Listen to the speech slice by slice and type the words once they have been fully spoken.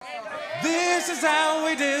This is how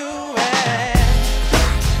we do it.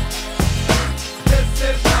 This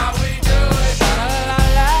is how we do it.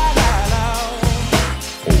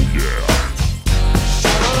 Oh yeah.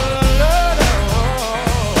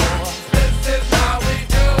 This is how we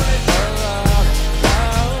do it.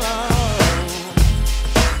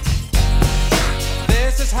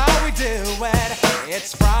 This is how we do it.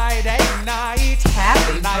 It's Friday night.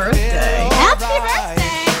 Happy And I birthday. feel Happy alright.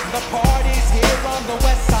 birthday. The party's here on the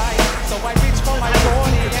west side. So I reach for my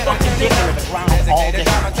 40 and I turn it up. Designated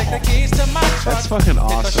driver, take the keys to my truck. That's fucking Hit the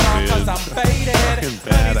awesome, shop dude. 'cause I'm faded. Fucking Money's in the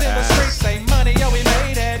badass. streets, say money, yo, we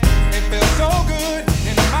made it. It feels so good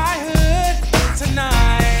in my hood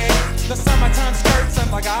tonight. The summertime skirts and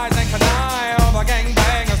the guys ain't canine. All the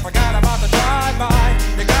gangbangers forgot about the drive-by.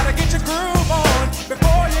 You gotta get your groove on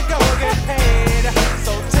before you go get paid.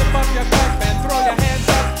 So tip up your cup and throw your hands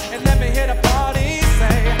up and let me hear the party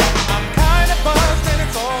say, I'm kinda buzzed and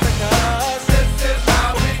it's all because This is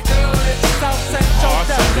how we do it. South Central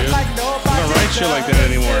Awesome, does it dude. like You nobody don't write shit like that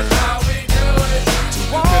does. anymore. This is how we do it. To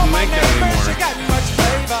all couldn't my make that neighbors, anymore. you got much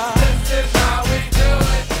flavor. This is how we do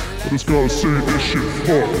it. I just gotta say this shit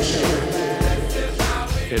fucks.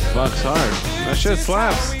 It fucks hard. That shit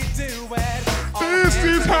slaps. This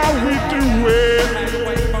is how we do it.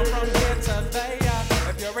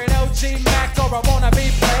 If you're an OG Mac or a wannabe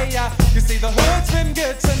player, you see the hood's been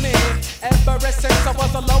good to me ever since I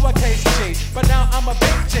was a lowercase G. But now I'm a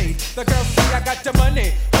big G. The girls see I got the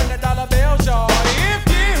money, $100 bills, y'all. If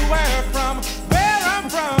you were from where I'm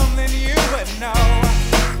from, then you would know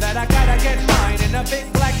that I gotta get mine in a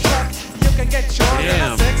big black truck. You can get yours in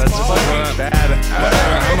Damn, a six that's just like what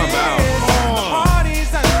I'm about. The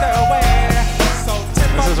party's underway. So tip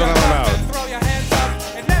This up is your what I'm cup about. and throw your hands up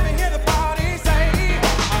and let me hear the party say,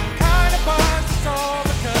 I'm kinda buzzed, it's all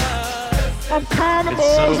because I'm kind of It's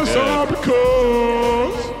so buzzed, it's good. all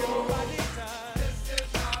because.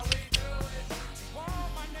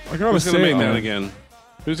 I gotta Who's gonna say, make that again?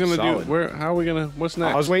 Who's gonna Solid. do? Where? How are we gonna? What's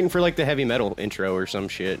next? I was waiting for like the heavy metal intro or some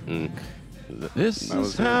shit, and This I was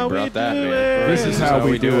is how we brought that, do man. it. This is how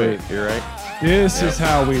we do it. You're right. This is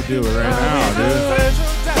how we do it right now, dude.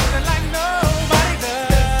 Central does it like nobody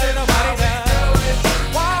does. Nobody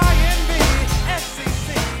does. YNB,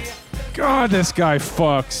 SCC. God, this guy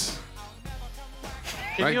fucks.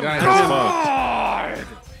 That you guy imagine- is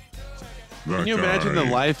fucked. Can you imagine the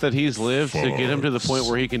life that he's lived to get him to the point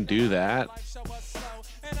where he can do that?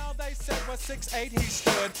 And all they said was 6'8" he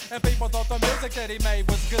stood, and people thought the music that he made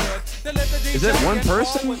was good. Is it one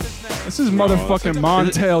person? This is motherfucking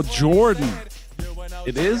Montel Jordan.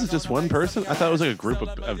 It is just one person. I thought it was like a group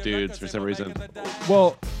of dudes for some reason.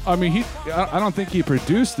 Well, I mean, I don't think he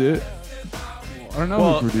produced it. I don't know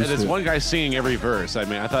Well, who produced it's it. one guy singing every verse. I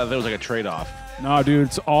mean, I thought that was like a trade-off. Nah, dude,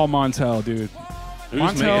 it's all Montel, dude. Who's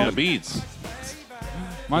Montel- making the beats?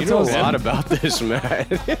 You know a Montel's lot about this, Matt.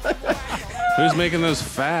 Who's making those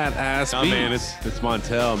fat ass Oh, beats? man, it's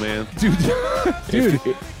Montel, man. dude,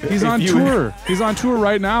 he's on you- tour. He's on tour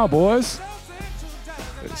right now, boys.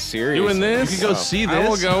 Seriously. Doing this? You can go see this. I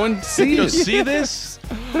will go and see. Go see this.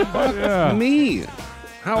 Yeah. Me.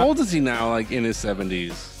 How old is he now? Like in his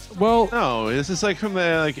 70s? Well, No, this is like from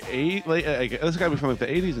the this got to be from like the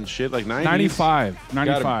 80s and shit, like 90s.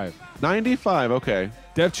 95. 95. Okay.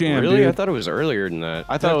 Def Jam, Really? dude. I thought it was earlier than that.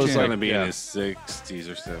 I thought it was Jam. like Gonna be in his 60s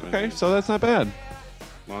or 70s. Okay, so that's not bad.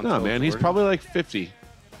 No, man, he's probably like 50,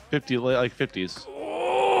 like 50s.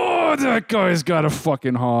 Oh, that guy's got a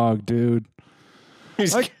fucking hog, dude.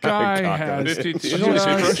 He's That got a guy cock has. on his- 52. Just-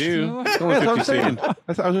 Only 52. That's what I'm saying. I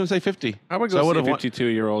was gonna say 50. I would So go see a would've won-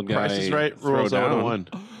 52-year-old guy. Price is Right throw rules. I would have down. won.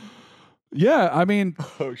 Yeah, I mean,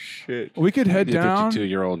 Oh shit. we could head The down.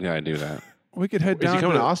 52-year-old guy do that. We could head Is down. he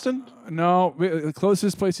coming to Austin? No, the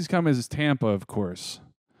closest place he's coming is Tampa, of course.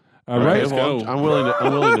 Okay, Right, let's well, go. I'm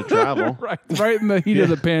willing to travel. right in the heat of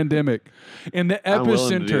the pandemic, in the I'm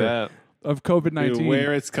willing to do epicenter that. of COVID-19.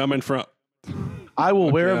 Where it's coming from. I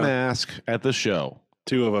will wear a Yeah. mask at the show.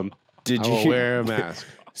 2 of them. Did I will you wear a mask.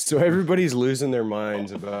 So everybody's losing their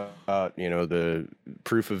minds about the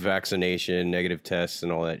proof of vaccination, negative tests,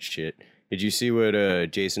 and all that shit. Did you see what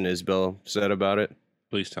Jason Isbell said about it?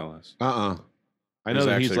 Please tell us. I It know was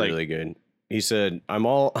that actually he's like really good. He said, "I'm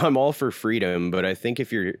all for freedom, but I think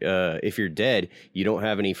if you're dead, you don't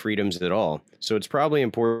have any freedoms at all. So it's probably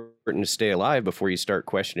important to stay alive before you start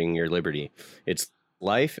questioning your liberty. It's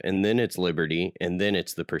life, and then it's liberty, and then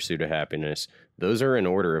it's the pursuit of happiness. Those are in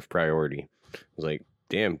order of priority." I was like,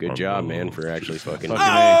 "Damn, good job, man, for actually fucking." fucking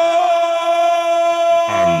A.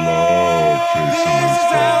 I love Jason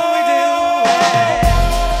Isbell.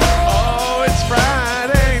 Oh, it's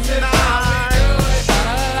Friday night.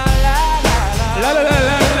 La la la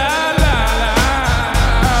la la la la.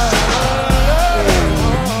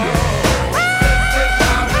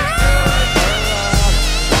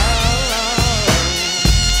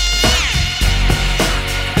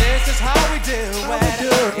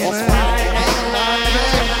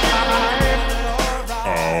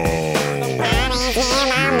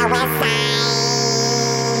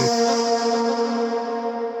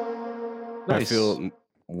 Nice. feel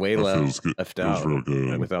way That left feels good. out Feels real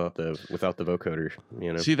good. without the vocoder.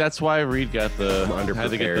 You know, See, that's why Reed got the I'm had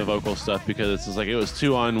to get the underprepared. vocal stuff because it's just like it was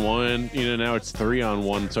 2-on-1. You know, now it's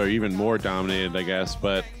 3-on-1, so even more dominated, I guess.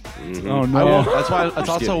 But Oh I no. will, that's why. That's Just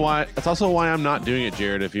also kidding. why. That's also why I'm not doing it,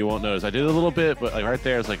 Jared. If you won't notice, I did a little bit, but like right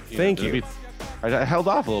there, it's like Thank it'd you. be- I held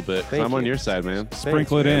off a little bit. 'Cause Thank I'm on you. your side, man.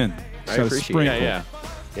 Sprinkle it man. in. I Gotta appreciate it. sprinkle. Yeah,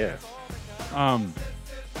 yeah. yeah.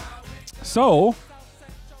 So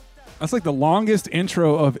that's like the longest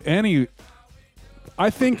intro of any. I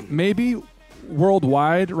think maybe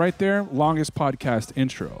worldwide, right there, longest podcast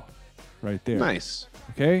intro, right there. Nice.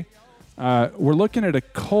 Okay, we're looking at a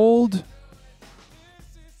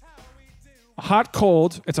hot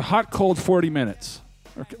cold. It's a hot cold 40 minutes.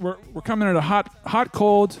 We're coming at a hot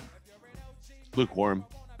cold, Lukewarm.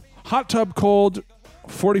 hot tub cold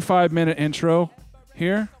 45-minute intro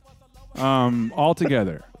here, all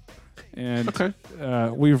together. And Okay.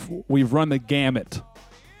 we've run the gamut,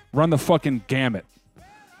 run the fucking gamut.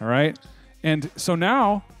 All right, and so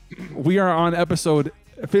now we are on episode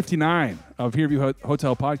 59 of Hearview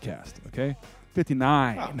Hotel Podcast. Okay,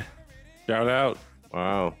 59. Shout out.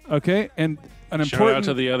 Wow. Okay, and an Shout important out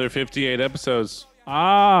to the other 58 episodes.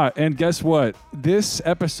 and guess what? This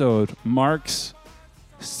episode marks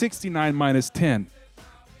 69 minus 10.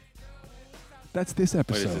 That's this Wait,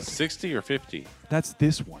 episode. is it 60 or 50? That's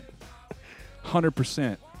this one.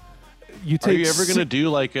 100%. You Are take you ever gonna do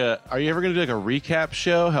like a? Are you ever gonna do like a recap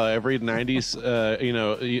show? How every '90s,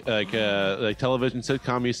 like television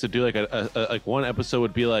sitcom used to do like a like one episode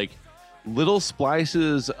would be like little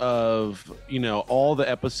splices of all the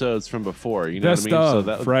episodes from before. You know best what I mean? of, So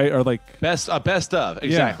that right? Or like best of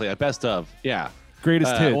exactly a best of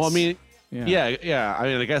greatest hits. Well, I mean, Yeah. yeah. I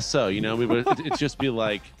mean, I guess so. You know, but it'd just be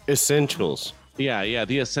like Essentials. yeah,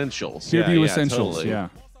 the essentials. Hearview yeah, Essentials. totally.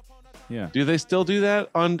 Yeah. Do they still do that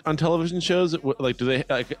on television shows? Like, do they?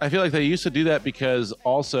 Like, I feel like they used to do that because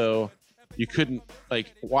also you couldn't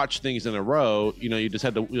like watch things in a row. You know, you just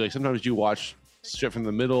had to like sometimes you watch straight from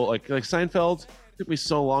the middle. Like Seinfeld. It took me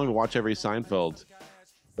so long to watch every Seinfeld,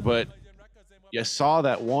 but you saw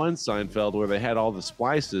that one Seinfeld where they had all the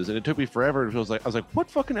splices, and it took me forever. I was like,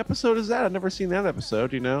 what fucking episode is that? I've never seen that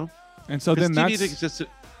episode. You know? And so 'Cause then TV that's existed.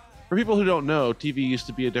 For people who don't know, TV used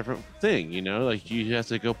to be a different thing, you know? Like, you have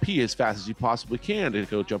to go pee as fast as you possibly can to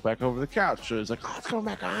go jump back over the couch. So it's like, oh, it's going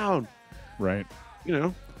back down, right. you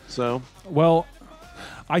know? So, Well,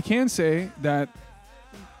 I can say that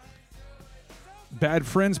Bad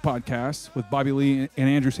Friends podcast with Bobby Lee and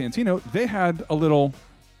Andrew Santino, they had a little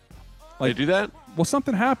they do that? well,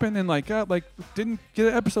 something happened and like didn't get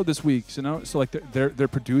an episode this week, you know. So like they're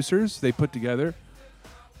producers, they put together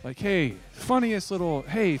like, hey, funniest little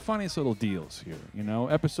deals here, you know,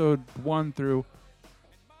 episode 1 through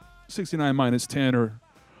 69 minus 10 or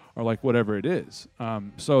like whatever it is.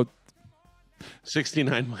 So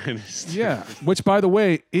 69 minus. yeah, which by the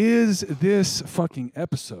way is this fucking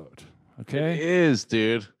episode, It okay? is,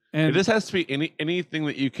 dude. And It just has to be anything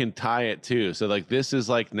that you can tie it to. So, like, this is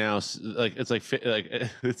like now, like, it's like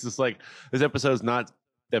it's just like this episode's not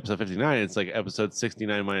episode 59. It's like episode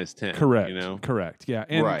 69 minus 10. correct, You know? correct, yeah,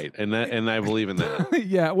 and, Right. And I believe in that.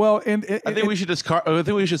 yeah. Well, and I think we should just. I think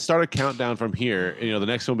we should start a countdown from here. You know, the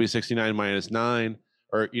next one will be 69 minus 9,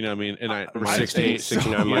 or you know, what I mean, and Or I 68, think so.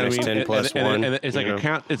 69 you know what I minus mean? 10 plus and 1. it's like you a know?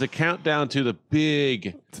 count. It's a countdown to the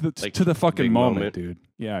big like, to the fucking big moment, moment. dude.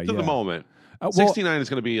 Yeah, to yeah. the moment. Well, 69 is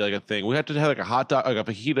going to be like a thing. We have to have like a hot dog, like a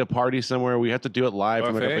fajita party somewhere. We have to do it live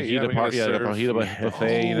from like a Buffet? Yeah, fajita we party, gotta like a serve- fajita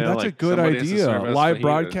buffet. You know, that's like a good somebody has to idea. serve us Live fajitas.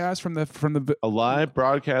 broadcast from the a live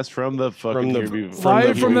broadcast from the fucking the- Hearview-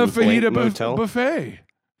 live from the Blank fajita Motel? buffet.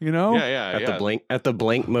 You know, yeah. At the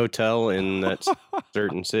blank motel in that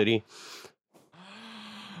certain city.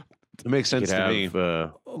 It makes sense Could to me.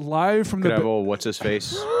 have live from could the have old what's his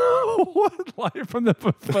face. what? Live from the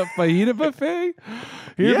fajita buffet.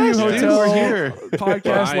 Yes, Hearview dude, Hotel we're here.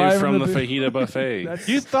 podcast Live from the bu- fajita buffet. That's-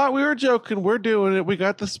 You thought we were joking. We're doing it. We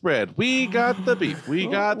got the spread. We got the beef. We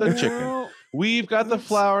got the chicken. Well, We've got the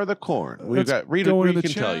flour, the corn. We've Let's got Rita. go We into can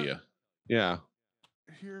the tell chat. you. Yeah.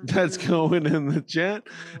 That's going in the chat.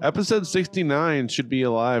 Episode 69 should be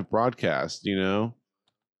a live broadcast, you know?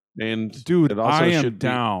 And dude, it also I am should be-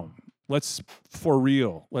 down. Let's for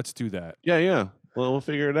real. Let's do that. Yeah. Well, we'll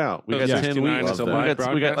figure it out. We got Yeah. 10 69 weeks. is a We live got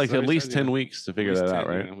like broadcast, at least said, 10 yeah. weeks to figure At that least out,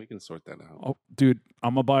 10, right? yeah, we can sort that out. Oh, dude,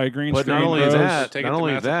 I'm gonna buy a green But screen. not only bros. that, Take it not to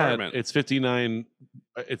only Matt's that, apartment. it's 59.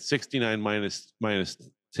 It's 69 minus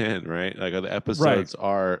 10, right? Like the episodes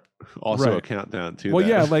are also a Right. countdown to Well, that.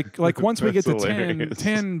 yeah, like once we get to That's 10, hilarious.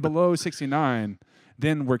 10 below 69,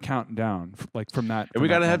 then we're counting down like from that. And we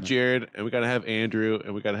got to have Jared, and we got to have Andrew,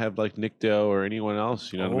 and we got to have like Nick Doe or anyone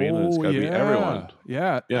else. You know what I mean? It's got to be everyone.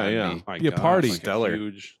 Yeah, Yeah, yeah. My Be a gosh, party. like Stellar.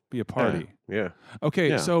 huge. be a party. Yeah. Okay,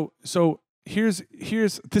 Yeah. so here's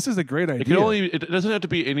this is a great idea. It can only. It doesn't have to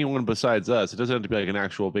be anyone besides us. It doesn't have to be like an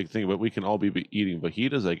actual big thing, but we can all be eating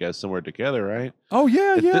fajitas, I guess, somewhere together, right? Oh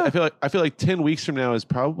yeah, yeah. I feel like 10 weeks from now is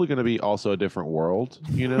probably going to be also a different world.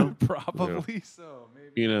 You know. Probably so.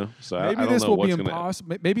 Maybe. You know. So I Maybe don't this know will be what's gonna.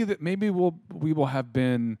 impossible. Maybe we will have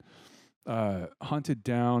been hunted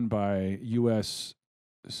down by U.S.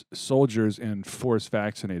 Soldiers and force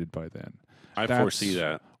vaccinated by then. I That's foresee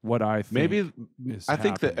that. What I think. Maybe is I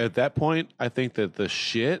think that happening. at that point, I think that the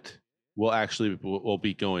shit will actually will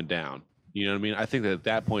be going down. You know what I mean? I think that at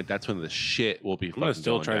that point, that's when the shit will be. I'm gonna fucking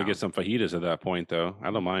still going try to down. get some fajitas at that point, though. I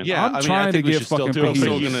don't mind. Yeah, I'm I mean, trying I think to we get should still fucking do a I'm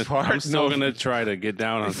still fajitas. fajita gonna, part. I'm still No, gonna try to get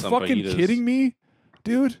down Are on you some fucking fajitas. kidding me,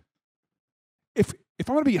 dude? If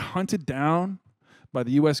I'm gonna be hunted down by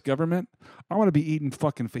the U.S. government, I want to be eating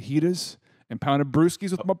fucking fajitas and pounded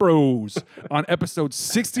brewskis with my bros on episode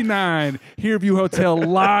 69, Hearview Hotel,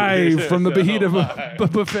 live from the Fajita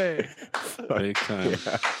buffet. Big time.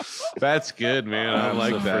 That's good, man. I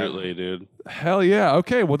like that. Absolutely, dude. Hell yeah.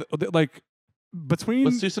 Okay. Well, like between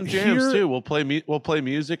Let's do some jams here- too. We'll play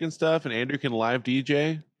music and stuff, and Andrew can live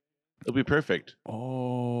DJ. It'll be perfect.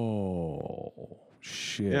 Oh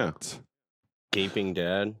shit. Yeah. Gaping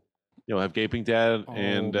Dad You'll have Gaping Dad Oh,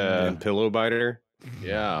 and man. and Pillow Biter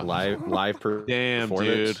yeah. live Damn,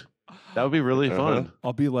 performance. dude. That would be really Uh-huh. fun.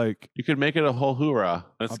 I'll be like, You could make it a whole hoorah.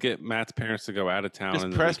 Let's get Matt's parents to go out of town Just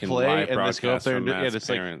and press we can play live and just go up broadcast there from and do- yeah, Matt's just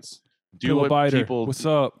like- parents. Do Pillow what Biter. people. What's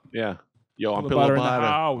up? Yeah. Yo, I'm Pillow Pillow Biter in the Biter.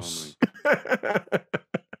 house.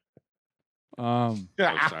 So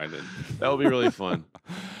excited. That would be really fun.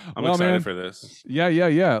 I'm Well, excited man, for this.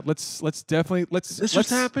 Yeah. Let's definitely let's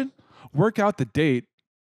happen? work out the date.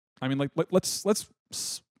 I mean, like let's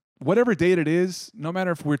whatever date it is, no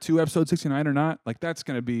matter if we're to episode 69 or not, like that's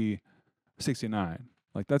gonna be 69.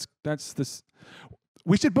 Like that's this.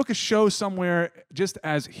 We should book a show somewhere just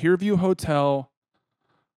as Hearview Hotel,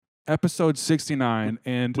 episode 69,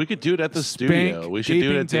 and We could do it at the Spank, studio. We should do it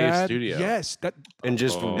Gaping at Dave's Dad. studio. Yes, that and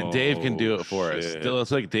just Oh. And Dave can do it for us. shit.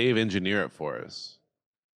 Let's like Dave engineer it for us.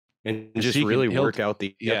 and just He can- really he'll- work out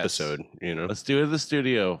the yes. episode, you know. Let's do it at the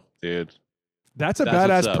studio, dude. that's a That's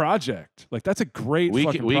what's badass up. project. Like that's a great We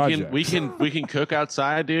fucking can project. we can cook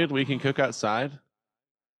outside, dude. We can cook outside.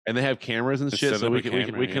 And they have cameras and Just shit, set so up we a can camera,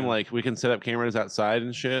 yeah. we can set up cameras outside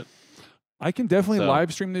and shit. I can definitely So-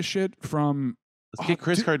 live stream this shit from. Let's get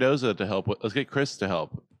Chris dude, Cardoza to help. Let's get Chris to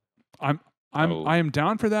help. I am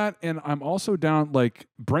down for that, and I'm also down. Like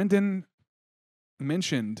Brendan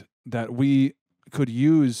mentioned that we could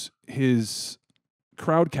use his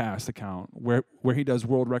Crowdcast account where he does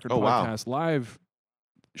World Record Oh, wow. Podcast live.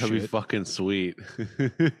 That'd be shit. fucking sweet.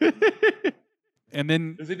 And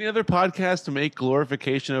then Is any other podcast to make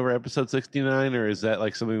glorification over episode 69, or is that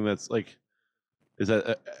like something that's like, is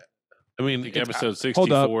that? I mean, I think it's- episode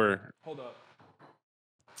hold up. 64, hold up.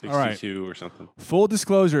 62 or something. Full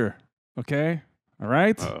disclosure, okay? All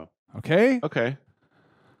right, Uh-oh. okay. okay.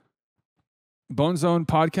 Bone Zone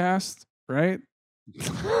Podcast, right?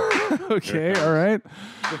 Okay, all right.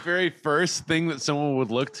 The very first thing that someone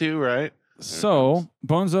would look to, right? So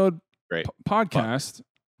Bone Zone Great. Podcast.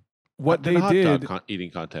 What they Hot dog did eating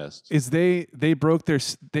contest. is they broke their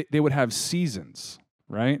they would have seasons,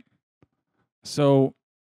 right? So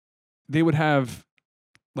they would have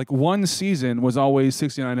like one season was always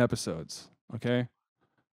 69 episodes, okay?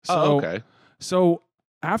 So Oh, okay. so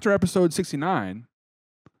after episode 69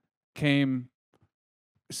 came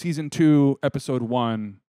season 2, episode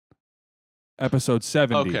 1, episode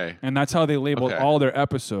 70. Okay. And that's how they labeled Okay. all their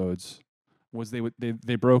episodes was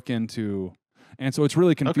they broke into. And so it's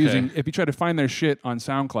really confusing. Okay. If you try to find their shit on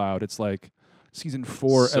SoundCloud, it's like season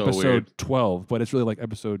 4, So episode weird. 12, but it's really like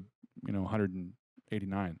episode,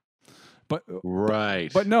 189. But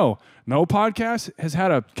Right. but no podcast has had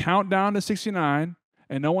a countdown to 69,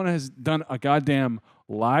 and no one has done a goddamn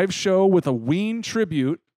live show with a Ween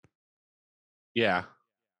tribute. yeah.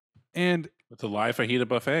 And It's a live fajita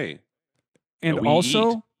buffet. and we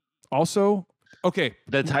also okay,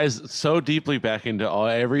 That ties so deeply back into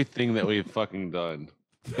everything that we've fucking done.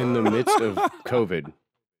 In the midst of COVID,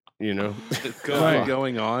 you know. It's COVID Right.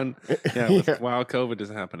 going on. Yeah, Yeah. while COVID is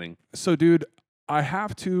happening. so dude, I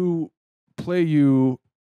have to play you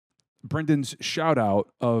Brendan's shout out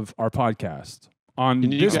of our podcast on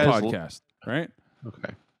Can you this guys podcast, right?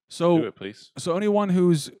 Okay. Do So it, please. so anyone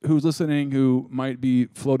who's listening who might be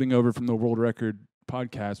floating over from the world record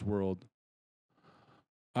podcast world,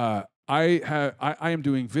 I am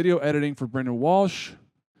doing video editing for Brendan Walsh,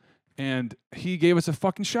 and he gave us a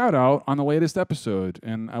fucking shout out on the latest episode,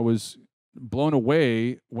 and I was blown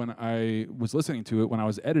away when I was listening to it when I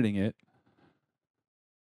was editing it.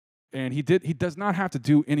 And he does not have to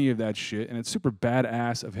do any of that shit, and it's super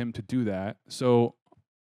badass of him to do that. So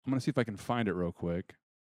I'm gonna see if I can find it real quick.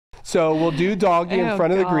 So we'll do Doggy in Oh,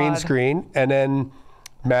 front of the green God. screen, and then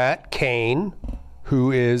Matt Kane,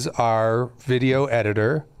 who is our video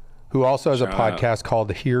editor, who also has a Shout out. podcast called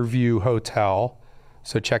the Hearview Hotel.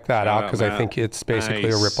 So check that Shout out out, because I Matt. think it's basically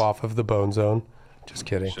a Nice. ripoff of the Bone Zone. Just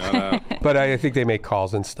kidding. Shout out. But I think they make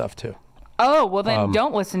calls and stuff too. Oh, well then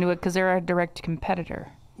don't listen to it because they're a direct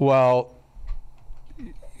competitor. Well,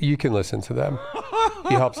 you can listen to them.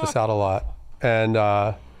 He helps us out a lot. And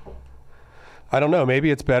I don't know, maybe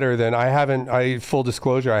it's better than full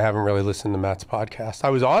disclosure, I haven't really listened to Matt's podcast. I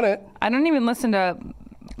was on it. I don't even listen to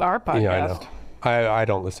our podcast. Yeah, I know. I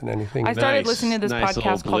don't listen to anything. I started Nice. listening to this Nice little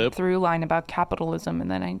podcast called blip. Throughline about capitalism, and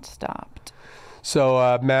then I stopped.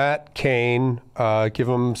 So Matt Kane, give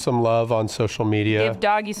him some love on social media. Give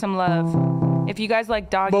Doggy some love. If you guys like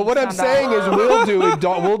Doggy, But what I'm sound saying off. is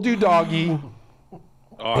we'll do Doggy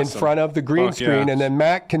Awesome. in front of the green Fuck screen, yeah. and then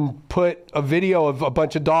Matt can put a video of a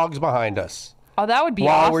bunch of dogs behind us. Oh, that would be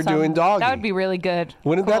while awesome. we're doing Doggy. That would be really good.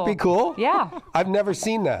 Wouldn't that be cool? Yeah. I've never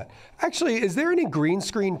seen that. Actually, is there any green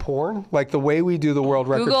screen porn like the way we do the World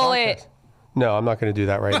Record Google podcast? it. No, I'm not going to do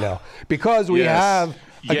that right now because we Yes. have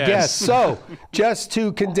a Yes. guest. So, just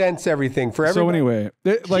to condense everything for So everybody.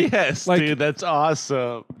 anyway, Yes, dude, that's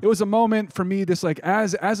awesome. it was a moment for me, just like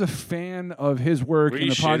as a fan of his work Were in you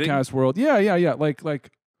the shitting? podcast world. Yeah. Like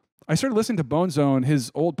I started listening to Bone Zone,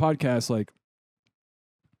 his old podcast, like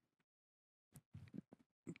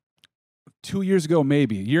 2 years ago,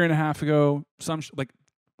 maybe a year and a half ago. Like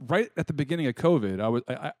right at the beginning of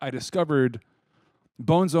COVID, I discovered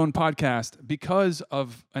Bone Zone podcast because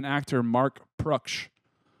of an actor, Mark Pruksch,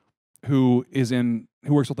 who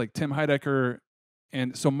works with like Tim Heidecker.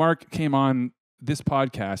 And so Mark came on this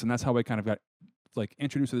podcast, and that's how I kind of got like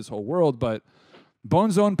introduced to this whole world. But Bone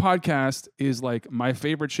Zone podcast is like my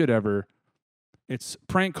favorite shit ever. It's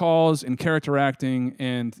prank calls and character acting,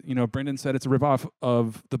 and Brendan said it's a ripoff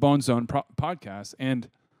of the Bone Zone podcast. And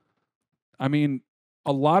I mean,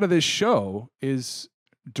 a lot of this show is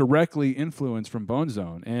directly influenced from Bone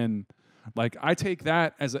Zone, and like I take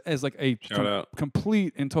that as like a Shout out.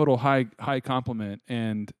 complete and total high compliment,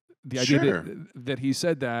 and the idea Sure. that he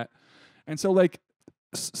said that. And so like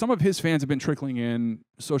some of his fans have been trickling in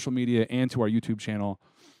social media and to our YouTube channel.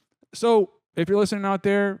 So if you're listening out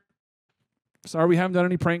there, sorry we haven't done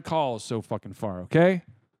any prank calls so fucking far, okay?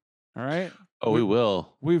 All right? Oh, we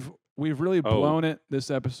will. We've really blown it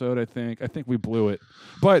this episode, I think. I think we blew it.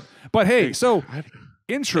 But hey, so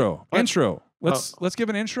intro. Let's give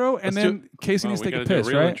an intro, and Let's then Casey needs to we take a gotta do piss,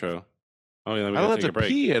 real right? Intro. Oh yeah, then we I gotta don't take have a to break.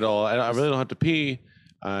 pee at all. I really don't have to pee.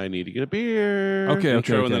 I need to get a beer. Okay,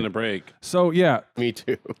 Intro and then a break. So yeah, Me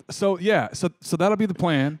too. so that'll be the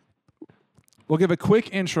plan. We'll give a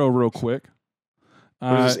quick intro, real quick.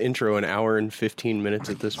 What is this intro? An hour and 15 minutes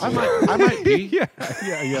at this point. I might pee. Yeah.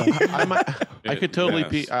 I could totally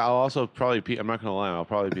Yes. pee. I'll also probably pee. I'm not gonna lie. I'll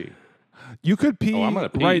probably pee. You could pee, I'm gonna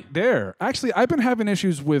pee. right there. Actually, I've been having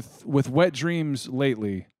issues with wet dreams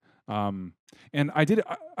lately, and I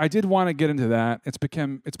did want to get into that. It's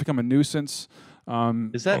become a nuisance.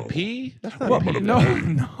 Is that pee? That's not Well, pee. no.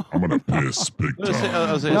 I'm gonna piss big I was time.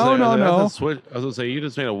 gonna say, No. I was gonna say you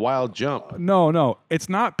just made a wild jump. No, it's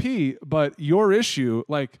not pee, but your issue,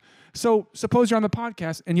 like, so suppose you're on the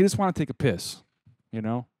podcast and you just want to take a piss,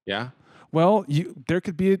 Yeah. Well, there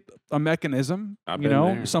could be a mechanism, I've been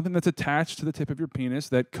there. something that's attached to the tip of your penis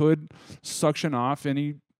that could suction off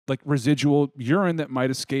any like residual urine that might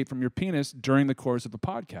escape from your penis during the course of the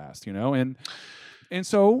podcast, and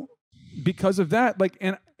so because of that, like,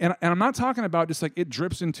 and I'm not talking about just like it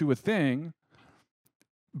drips into a thing,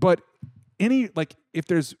 but any like if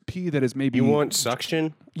there's pee that is maybe You want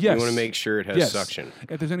suction? Yes. You want to make sure it has Yes. suction.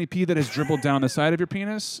 if there's any pee that has dribbled down the side of your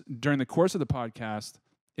penis during the course of the podcast,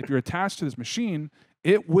 if you're attached to this machine,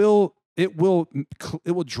 it will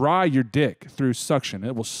dry your dick through suction.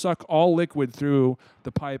 It will suck all liquid through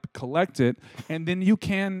the pipe, collect it, and then you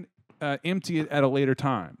can empty it at a later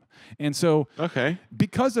time. And so, Okay.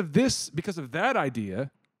 because of that idea,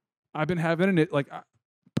 I've been having it like.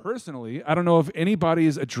 Personally, I don't know if anybody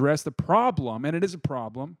has addressed the problem, and it is a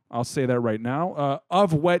problem, I'll say that right now,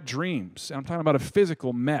 of wet dreams. And I'm talking about a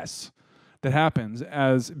physical mess that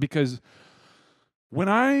happens because when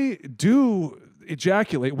I do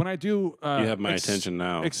ejaculate, when I do You have my attention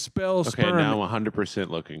now. expel Okay. sperm, Now I'm 100%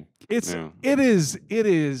 looking. it's Yeah. it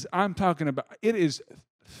is I'm talking about it is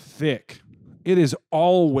thick. It is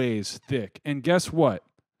always thick. And guess what?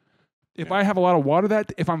 If I have a lot of water,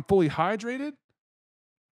 if I'm fully hydrated,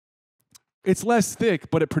 it's less thick,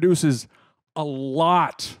 but it produces a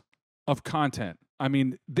lot of content. I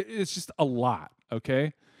mean, it's just a lot,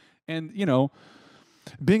 okay? And,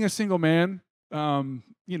 being a single man,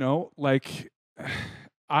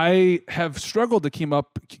 I have struggled to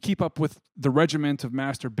keep up with the regiment of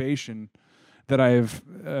masturbation that I've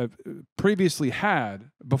previously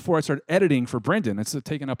had before I started editing for Brendan. It's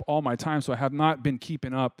taken up all my time, so I have not been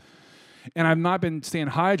keeping up, and I've not been staying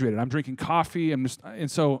hydrated. I'm drinking coffee.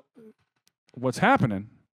 And so what's happening?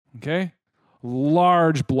 Okay,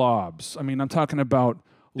 large blobs. I mean, I'm talking about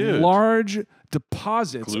large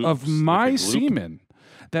deposits of my semen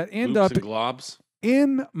that end up and globs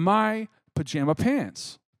in my pajama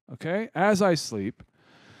pants. Okay, as I sleep,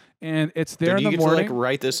 and it's there in the morning. Do you get to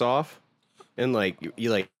write this off, and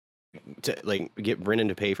you get Brendan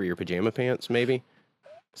to pay for your pajama pants, maybe?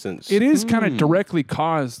 Since it is kind of directly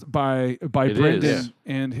caused by Brendan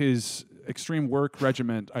and his extreme work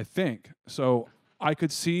regiment, I think. So I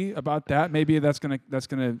could see about that. Maybe that's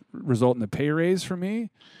gonna result in a pay raise for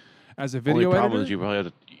me as a video editor. Problem is you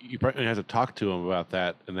probably have to talk to him about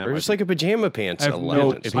that, and that or just like a pajama pants. If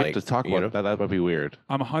you have to talk about that might be weird.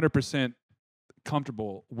 I'm 100%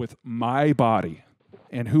 comfortable with my body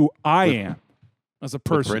and who I am as a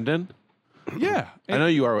person. With Brendan? Yeah, I know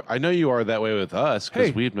you are. I know you are that way with us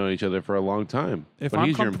because we've known each other for a long time. If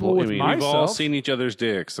I'm comfortable with myself, we've all seen each other's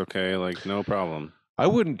dicks. Okay, no problem. I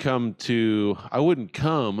wouldn't come to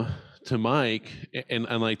Mike and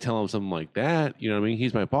tell him something like that. You know what I mean?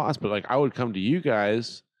 He's my boss, but I would come to you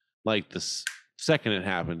guys the second it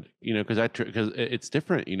happened. Because it's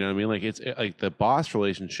different. You know what I mean? It's like the boss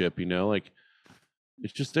relationship.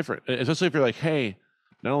 It's just different, especially if you're like, hey.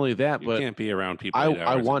 Not only that, but you can't be around people.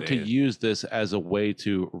 I want to use this as a way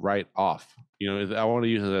to write off. I want to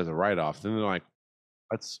use it as a write off. Then they're like,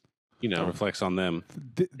 "That's It reflects on them.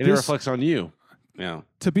 And it reflects on you." Yeah.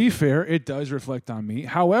 To be fair, it does reflect on me.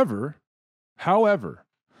 However,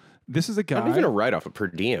 this is a guy. Not even a write off, a per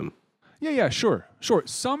diem. Yeah, sure.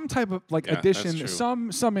 Some type of addition,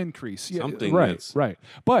 some increase. Yeah, something. Right.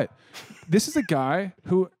 But this is a guy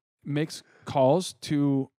who makes calls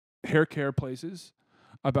to hair care places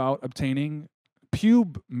about obtaining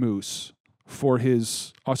pube mousse for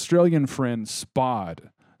his Australian friend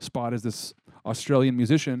Spod. Spod is this Australian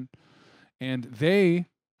musician, and they're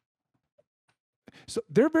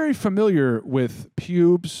very familiar with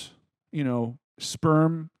pubes,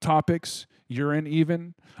 sperm topics, urine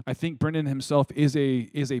even. I think Brendan himself is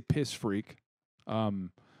a piss freak.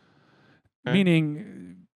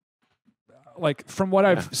 Meaning from what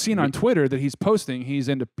I've seen on Twitter that he's posting, he's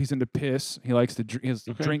into piss. He likes to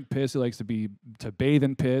drink piss. He likes to bathe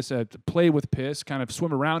in piss, to play with piss, kind of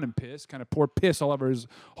swim around in piss, kind of pour piss all over his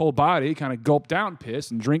whole body, kind of gulp down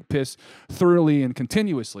piss and drink piss thoroughly and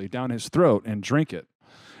continuously down his throat and drink it.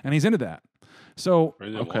 And he's into that. So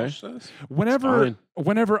whenever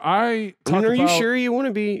I talk are you sure you want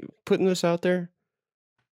to be putting this out there?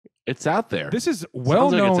 It's out there. This is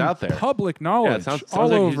well-known public knowledge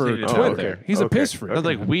all over Twitter. He's a piss freak. Sounds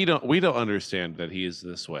like we don't understand that he is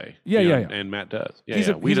this way. Yeah. And Matt does.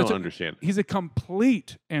 We don't understand. He's a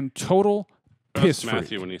complete and total piss freak.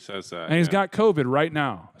 Matthew when he says that. And he's got COVID right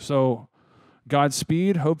now. So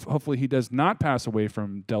Godspeed. Hopefully he does not pass away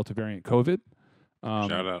from Delta variant COVID.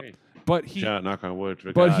 Shout out. But shout out, knock on wood.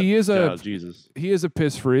 He is a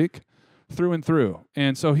piss freak through and through.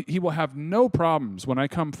 And so he will have no problems when I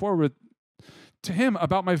come forward to him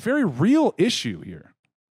about my very real issue here.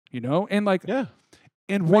 And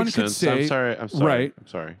and one could say, I'm sorry. Right. I'm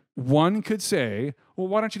sorry. One could say, well,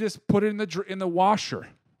 why don't you just put it in the washer?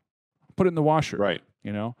 Put it in the washer. Right.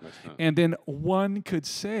 And then one could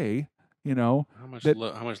say, how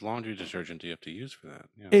much laundry detergent do you have to use for that?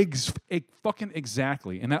 Fucking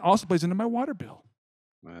exactly. And that also plays into my water bill.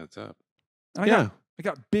 That's up. And I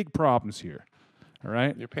got big problems here. All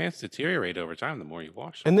right. Your pants deteriorate over time the more you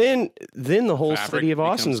wash And them. then the whole city of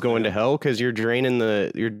Austin's going to hell because you're draining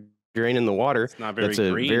the water. It's not very That's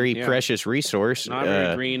green. a very precious resource. Not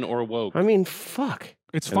very green or woke. I mean, fuck.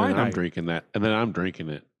 It's fine. I'm drinking that, and then I'm drinking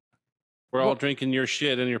it. We're all drinking your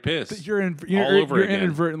shit and your piss. You're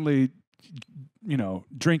inadvertently,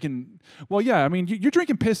 drinking. Well, yeah. I mean, you're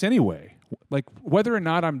drinking piss anyway. Whether or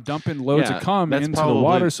not I'm dumping loads of cum into the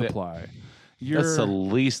water supply. That's the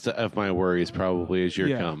least of my worries, probably, is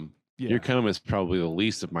your cum. Yeah. Your cum is probably the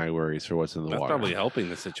least of my worries for what's in the water. That's probably helping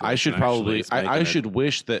the situation. I should probably, I should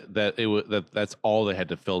wish that that's all they had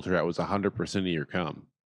to filter out was 100% of your cum.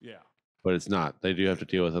 Yeah, but it's not. They do have to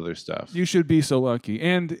deal with other stuff. You should be so lucky,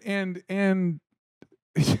 and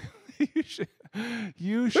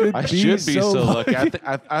you should I be should be so lucky. lucky.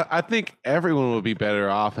 I think everyone would be better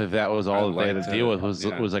off if that was all they had to deal with was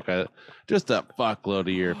like just a fuckload of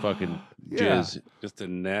your fucking jizz, just a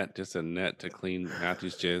net to clean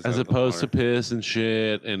Matthew's jizz, as opposed to piss and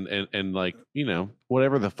shit and like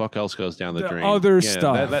whatever the fuck else goes down the drain. Other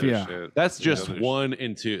stuff. That's just one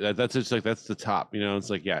and two. That's just like that's the top. It's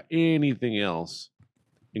like anything else,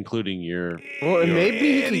 including your. Well, and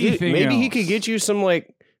maybe he could else. get you some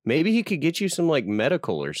like. Maybe he could get you some like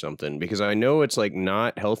medical or something, because I know it's like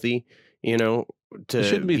not healthy, to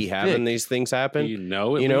be having these things happen. At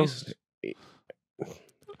least.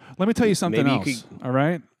 Let me tell you something Maybe else. All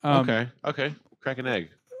right. Okay. Crack an egg.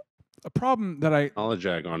 A problem that I'll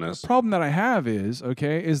jag on us. The problem that I have is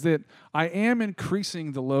that I am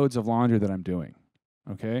increasing the loads of laundry that I'm doing.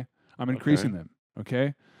 Okay, I'm increasing them.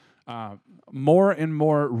 Okay. More and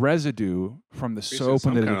more residue from the soap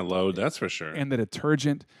and the kind of load, that's for sure. And the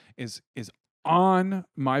detergent is on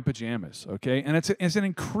my pajamas, okay? And it's an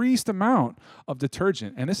increased amount of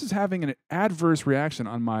detergent, and this is having an adverse reaction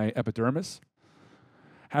on my epidermis.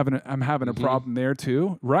 I'm having a problem there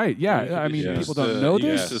too, right? Yeah, I mean people don't know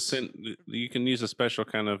this. You can use a special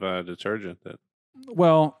kind of detergent that.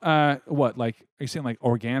 Well, what like are you saying like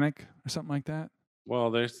organic or something like that?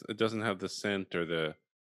 Well, it doesn't have the scent or the.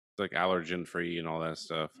 Like allergen free and all that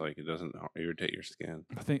stuff. Like it doesn't irritate your skin.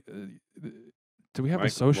 I think. Do we have a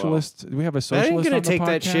socialist? Do we have a socialist? That ain't gonna take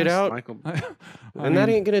that shit out. That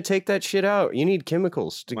ain't gonna take that shit out. You need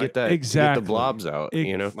chemicals to get that to get the blobs out.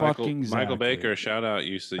 Michael Baker, shout out.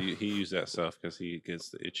 He used that stuff because he gets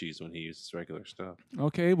the itchies when he uses regular stuff.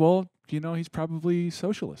 Okay, well, he's probably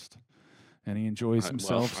socialist, and he enjoys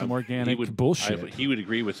himself some organic bullshit. He would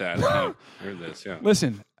agree with that. If he heard this, yeah.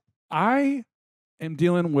 Listen, I am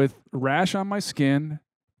dealing with rash on my skin,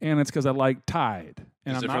 and it's because I like Tide,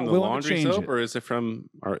 and is I'm it not from the willing laundry to change soap, it. or is it from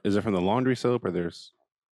the laundry soap, or there's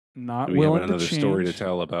not we willing have another to story to change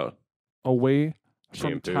tell about away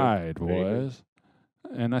from shampoo, Tide, boys.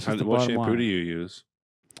 And that's just the bottom line. What shampoo do you use?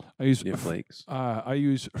 I use flakes. I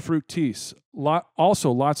use Fructis.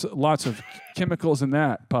 Also, lots of chemicals in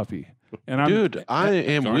that puppy. And I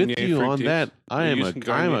am Garnier with you on Fructis? that. I'm a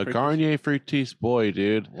Garnier Fructis? Garnier Fructis boy,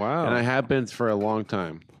 dude. Wow. And I have been for a long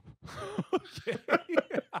time.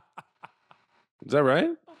 Is that right?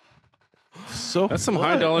 So that's some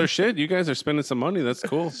high dollar shit. You guys are spending some money. That's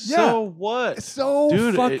cool. So what? So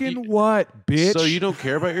dude, fucking what, bitch? So you don't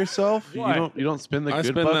care about yourself? What? You don't spend the I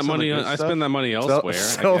good spend bucks that money. on the good I stuff? spend that money elsewhere.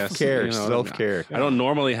 Self-care. Self-care. I don't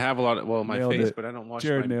normally have a lot of my Nailed face, it. but I don't wash.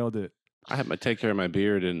 Jared nailed it. I take care of my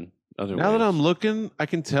beard and other. Now ways. that I'm looking, I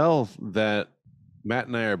can tell that Matt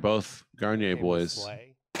and I are both Garnier boys.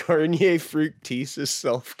 Garnier Fructis is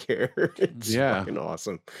self-care. It's Yeah. fucking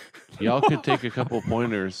awesome. Y'all could take a couple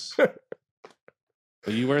pointers.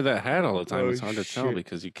 But you wear that hat all the time. Oh, It's hard to tell shit.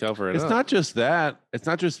 because you cover it It's up. not just that.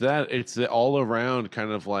 It's the all around kind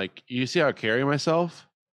of like, you see how I carry myself?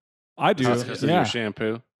 I do. That's because of Yeah. your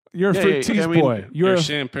shampoo. You're a Yeah, Fructis I mean, boy. You're Your a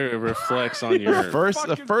shampoo reflects on your. The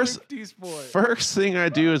fucking first Fructis boy. first thing I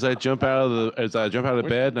do is I jump out of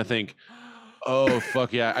bed and I think, oh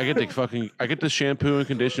fuck yeah, I get the shampoo and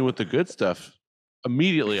condition with the good stuff.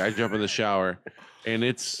 Immediately I jump in the shower, and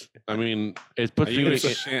it puts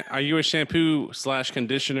me. Are you a shampoo /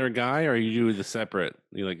 conditioner guy, or are you the separate?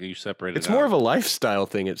 You separate it. It's more of a lifestyle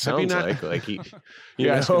thing. It sounds not- like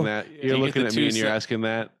You're asking that. Do You're you looking get at the me two and you're se- asking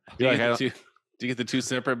that. Do You're you, like, get the two, do you get the two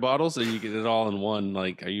separate bottles, or you get it all in one?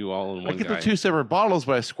 Like, are you all in I one get guy? the two separate bottles,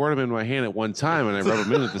 but I squirt them in my hand at one time and I rub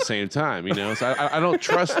them in at the same time. So I don't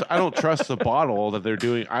trust. I don't trust the bottle that they're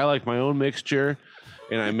doing. I like my own mixture,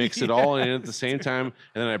 and I mix it all in at the same time,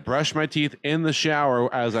 and then I brush my teeth in the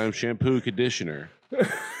shower as I'm shampoo and conditioner.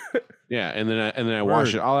 Yeah, and then I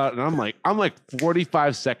wash it all out, and I'm like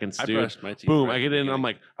 45 seconds, I dude. brushed my teeth Boom! right I at get the in, and I'm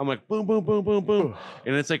like boom, boom, boom, boom, boom,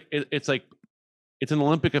 and it's like it's an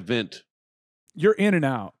Olympic event. You're in and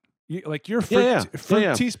out. You're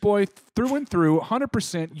Fructis boy through and through,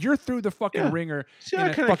 100%. You're through the fucking ringer. See how in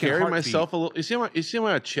I a kind of fucking carry heartbeat. myself a little. You see how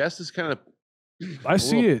my chest is kind of. I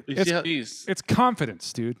see it. You see how- It's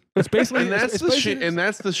confidence, dude. It's basically and that's it's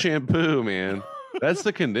that's the shampoo, man. That's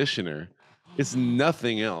the conditioner. It's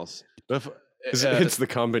nothing else. it's the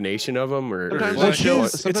combination of them, or Sometimes Well, I it's show-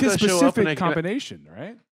 his sometimes I show up and specific I- combination,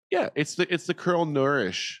 right? Yeah, it's the Curl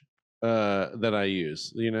Nourish that I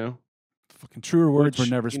use. Fucking truer words were Which,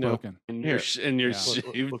 never you know, spoken. And Here. you're Yeah.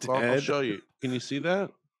 shaved I'll head. show you. Can you see that?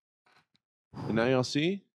 And now y'all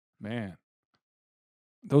see. Man,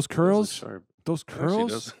 those Those are curls, sharp. those Actually,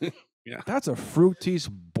 curls. those- That's a Fructis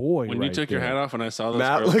boy. When right you took your there. hat off and I saw those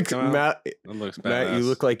Matt curls looks come out, Matt. that looks badass. Matt, you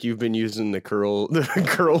look like you've been using the curl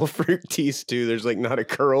Fructis too. There's like not a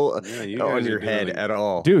curl Yeah, you on guys your are head doing- at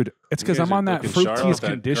all. Dude, it's You because guys I'm are on that looking sharp Fructis with that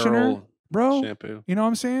conditioner, curl bro. shampoo. You know what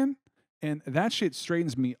I'm saying? And that shit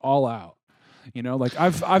straightens me all out. You know, like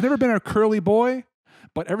I've never been a curly boy,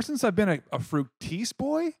 but ever since I've been a Fructis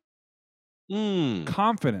boy,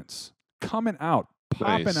 confidence coming out,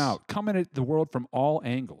 popping Nice. out, coming at the world from all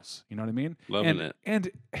angles. You know what I mean? Loving it.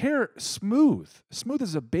 And hair smooth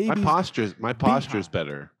as a baby. My posture's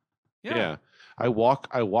better. Yeah. I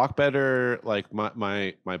walk better. Like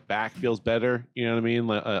my back feels better. You know what I mean?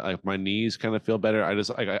 Like my knees kind of feel better. I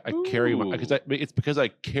just I carry my it's because I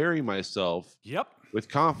carry myself Yep. with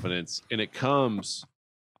confidence, and it comes.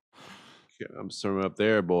 I'm sort up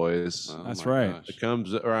there, boys. Oh That's my right. gosh. It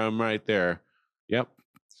comes, or I'm right there. Yep.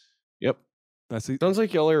 That's it. Sounds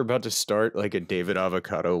like y'all are about to start like a David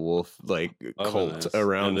Avocado Wolf like Loving cult this.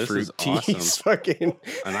 around Yeah, this is Fructis. awesome. Fucking.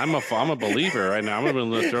 And I'm a believer right now. I'm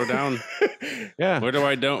gonna throw down. Yeah. Where do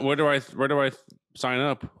I sign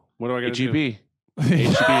up? What do I got to do? HEB.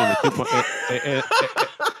 HEB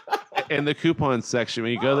in the coupon section.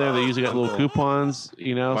 When you go there, they usually got little coupons.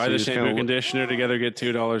 You know, Buy so the you just shampoo kinda conditioner together, get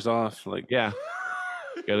 $2 off. Like, Yeah.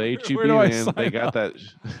 Go to HEB, Where do I man. They sign got up? that.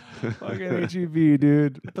 Fucking HEB,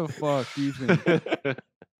 dude. What the fuck do you think? I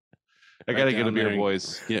gotta right get a down beer, there.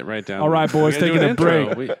 boys. Get right down. All right, there. boys, We gotta do taking an a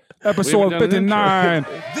intro. break. We Episode haven't done an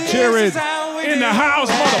 59. Jared in the house,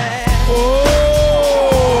 mother. Oh!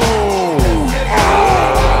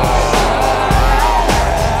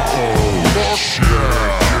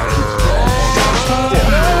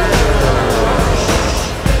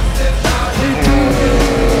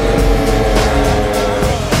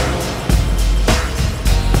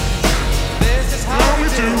 This is how we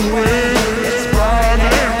do it. It's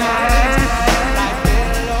Friday night. I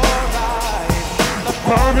feel alright. The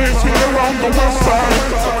Party's here on the west side.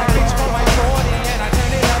 So I reach for my 40 and I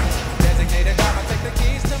turn it up. Designated driver, take the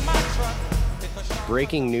keys to my truck. Hit the shop.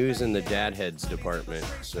 Breaking news in the dad heads department.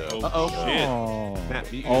 So. Uh-oh. Shit. Oh.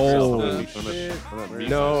 Matt, you Oh,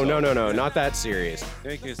 No, not that serious.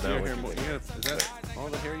 Yeah, okay, so No, your we hair can more- do you got- is that all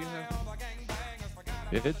the hair you have?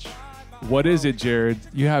 Bitch. What is it, Jared?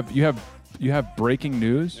 You have breaking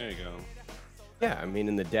news? There you go. Yeah, I mean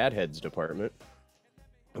in the dad heads department.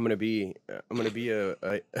 I'm gonna be a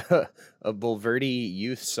a Bulverde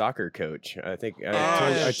youth soccer coach. I think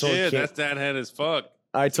I shit, told that's that head as fuck.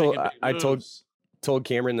 I told Taking big I told moves. told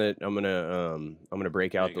Cameron that I'm gonna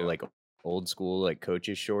break out you the go. like old school like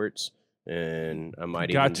coaches shorts, and I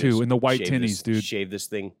might Got even to, just in the white shave tinnies, this, dude. Shave this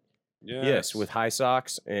thing. Yes, with high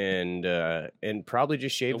socks and probably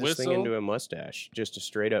just shave The this thing whistle? into a mustache, just a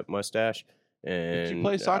straight up mustache. And Did you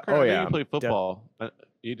play soccer? oh I know yeah, you played football.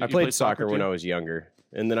 You I played soccer when I was younger,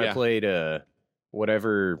 and then I Yeah. played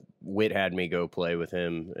whatever Witt had me go play with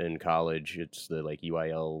him in college. It's the like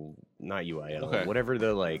UIL, not UIL, Okay. whatever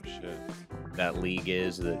the like Shit. that league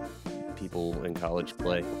is that people in college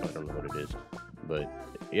play. I don't know what it is, but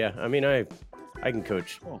yeah, I mean I can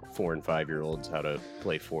coach 4 and 5 year olds how to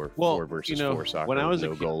play four versus you know, four soccer. when I was a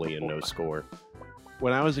no kid- goalie and no score.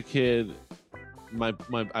 When I was a kid,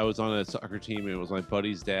 I was on a soccer team, and it was my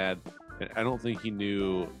buddy's dad. And I don't think he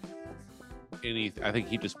knew any. I think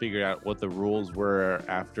he just figured out what the rules were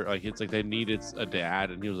after. Like it's like they needed a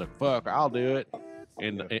dad, and he was like, "Fuck, I'll do it."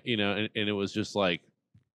 And you know, and it was just like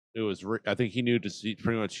it was. I think he knew to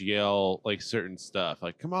pretty much yell like certain stuff,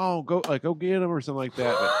 like "Come on, go get him" or something like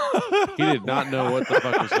that. But he did not know what the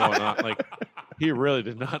fuck was going on. Like he really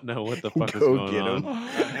did not know what the fuck was Go going get on. him.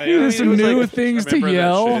 He just it was knew like- things to remember that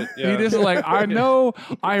yell. shit, yeah. He just like, I know,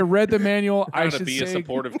 I read the manual. How I to should be say, a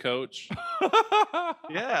supportive coach.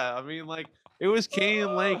 Yeah, I mean, like it was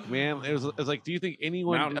Canyon Lake, man. It was like, do you think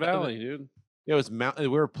anyone Mountain Valley, dude. It was mountain. We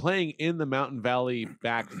were playing in the Mountain Valley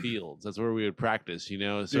backfields. That's where we would practice, you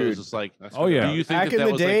know. So it was Dude. just like, That's Oh, what yeah. do you think Back that in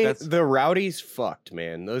the was day, like that's the Rowdies fucked,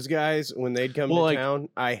 man. Those guys when they'd come Well, to like- town,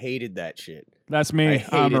 I hated that shit. That's I me.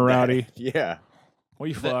 hated I'm a that. rowdy. Yeah, Well,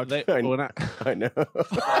 you that- fucked. they- I- when I, I know.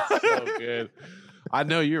 so good. I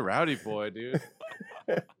know you're a rowdy boy, dude.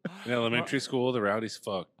 In elementary school, the rowdies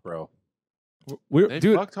fuck, bro. We're, They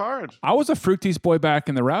dude, fucked hard. I was a Fructis boy back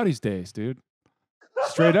in the Rowdies days, dude.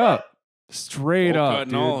 Straight up. Straight Bowl up, cut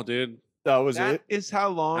and dude. all, dude. That was That it. is how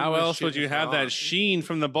long. How this else shit would you has have gone. that sheen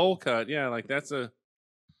from the bowl cut? Yeah, like that's a Got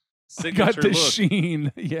signature the look.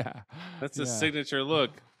 sheen. Yeah. That's a Yeah. signature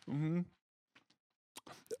look. hmm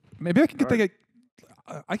Maybe I can get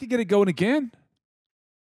I could get it going again.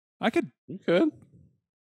 I could, You could.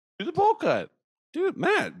 Do the bowl cut, dude.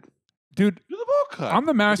 Matt, dude. do the bowl cut. I'm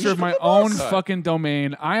the master You of should my do the bowl own cut. fucking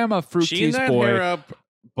domain. I am a Sheen Fructis that boy. hair up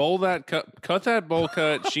Bowl that cut that bowl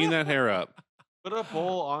cut, sheen that hair up. Put a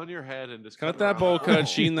bowl on your head and just Cut that bowl cut,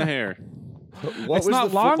 sheen the hair. What It's was not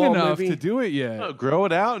the long football enough movie? to do it yet. No, grow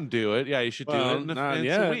it out and do it. Yeah, you should do Well, it not in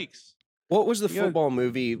yet. 2 weeks. What was the You gotta- football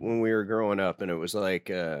movie when we were growing up? And it was like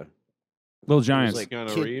Little it was Giants. like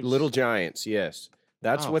Keanu Kid- Reeves? Little Giants. Yes.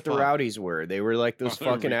 That's Oh, what the fuck. rowdies were. They were like those Oh,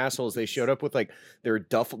 fucking Reeves. assholes. They showed up with like their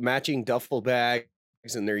matching duffel bags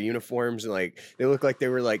and their uniforms, and like they looked like they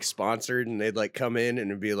were like sponsored, and they'd like come in and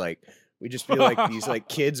it'd be like we'd just be like these like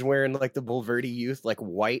kids wearing like the Bulverde Youth like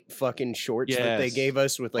white fucking shorts that they Yes. gave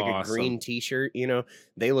us with like a green Awesome. t-shirt. You know,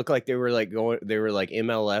 they looked like they were like they were like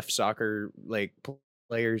MLF soccer like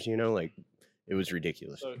players. You know, like it was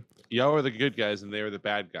ridiculous. So, y'all were the good guys and they were the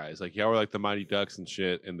bad guys. Like y'all were like the Mighty Ducks and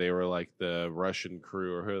shit, and they were like the Russian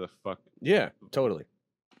crew or who the fuck. Yeah, totally.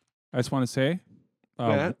 I just want to say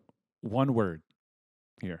Matt? one word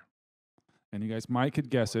here. And you guys might could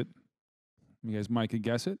guess it.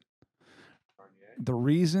 The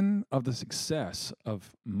reason of the success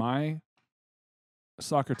of my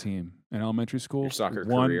soccer team in elementary school, Your soccer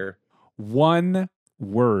one, career. one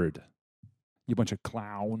word. You bunch of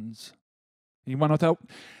clowns. You want to know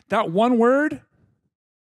that one word?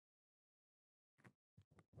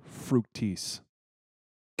 Fructis.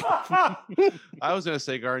 I was gonna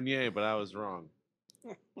say Garnier, but I was wrong.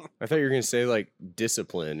 I thought you were gonna say like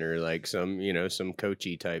discipline or like some some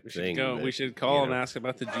coachy type We thing. should go. but, We should call you and know. ask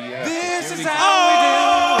about the GF. This If is you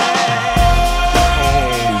have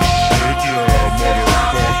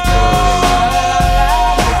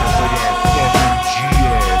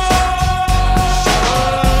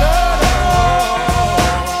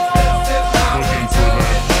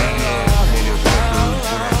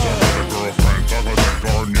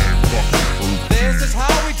This is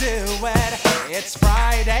how we do it. It's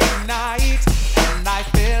Friday night, and I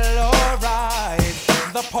feel alright.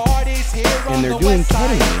 The party's here on And they're the doing west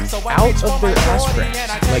side. ketamine So I out reach of for their my ass 40 cracks,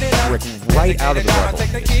 and I like turn it up. right out of the Designated driver, bubble.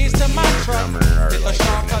 take the keys to my truck. drummer are Hit the like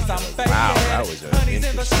shop in 'cause it. I'm Wow, faded. that was Honey's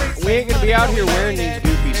in the streets, We ain't gonna be out here wearing these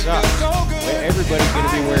goofy it feels socks. so good. Everybody's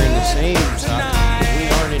gonna be wearing the same socks because we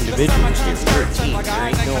aren't individuals here. We're a team. There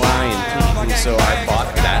ain't no I in team. And so I bought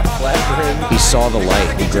that flat brim. He saw the light.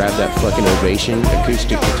 He grabbed that fucking Ovation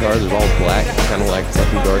acoustic guitar that was all black, kind of like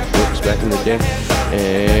fucking Garth Brooks back in the day,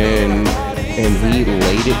 and he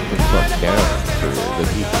laid it the fuck down for the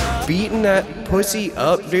people. Beating that pussy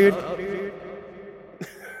up, dude.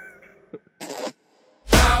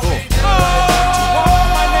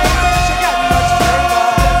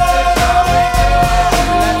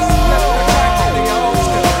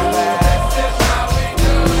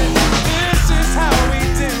 This is how we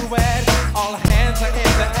do it. All hands are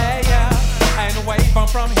in the air and wave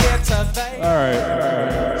from here to there. All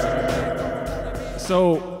right.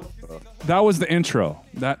 So that was the intro.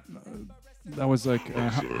 That was like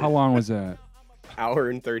how long was that? Hour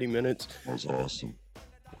and 30 minutes. That's awesome.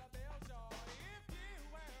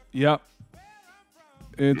 Yep.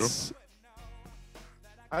 It's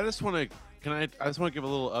I just want to. I just want to give a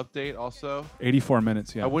little update. Also, 84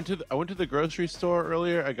 minutes. Yeah. I went to the grocery store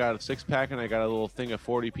earlier. I got a 6-pack and I got a little thing of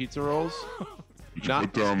 40 pizza rolls.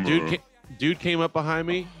 Put down Dude came up behind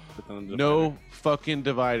me. No fucking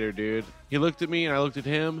divider, dude. He looked at me and I looked at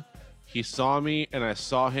him. He saw me and I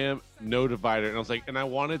saw him. No divider. And I was like, and I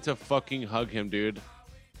wanted to fucking hug him, dude.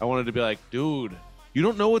 I wanted to be like, dude, you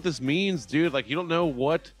don't know what this means, dude. Like, you don't know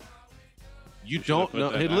what. You don't put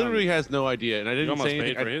know. that He down. literally has no idea. And I You didn't almost say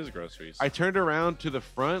anything. paid for his groceries. I turned around to the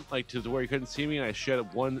front, like to where he couldn't see me, and I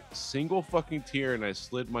shed one single fucking tear, and I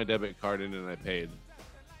slid my debit card in, and I paid.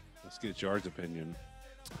 Let's get Jar's opinion.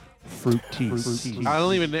 Fructis. I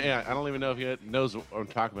don't even know if he knows what I'm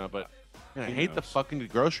talking about, but man, I hate the fucking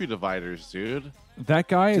grocery dividers, dude. That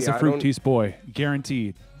guy is See, a I don't- Fructis boy,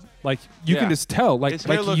 guaranteed. Like you Yeah. can just tell. Like His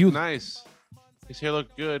hair like looked you. nice. His hair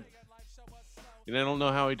looked good. And I don't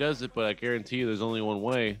know how he does it, but I guarantee you there's only one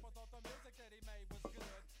way.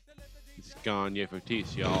 It's Gagne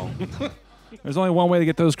Fructis, y'all. There's only one way to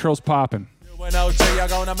get those curls popping. When OG are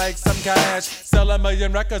gonna make some cash, sell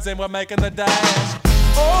 1,000,000 records and we're making the dash.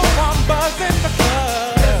 Oh, I'm buzzing the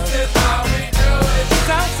club. This is how we do it.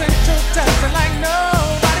 South Central dancing like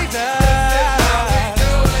nobody does.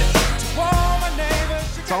 To all my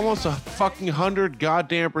neighbors, It's almost a fucking 100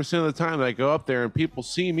 goddamn percent of the time that I go up there and people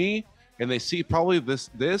see me and they see probably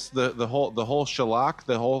the whole shellac,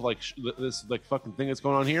 the whole like this like fucking thing that's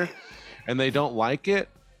going on here, and they don't like it,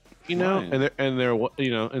 you know, Right. and they're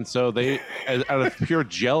you know, and so they out of pure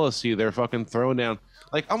jealousy they're fucking throwing down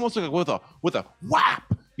like almost like with a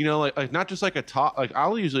whap, you know, like not just like a top. Like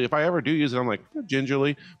I'll usually, if I ever do use it, I'm like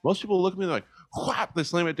gingerly. Most people look at me like whap, they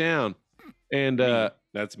slam it down, and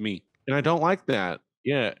That's me. and I don't like that.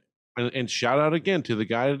 Yeah, and shout out again to the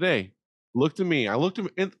guy today. Looked at me. I looked him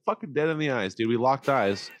fucking dead in the eyes, dude. We locked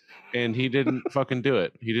eyes, and he didn't fucking do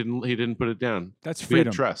it. He didn't put it down. That's We had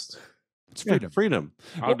freedom. trust. It's Yeah, freedom. freedom.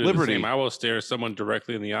 I'll do Liberty. the same. I will stare someone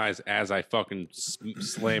directly in the eyes as I fucking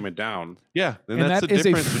slam it down. Yeah, and And that's that the is a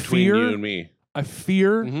difference between fear- you and me. A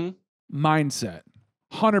fear Mhm. mindset.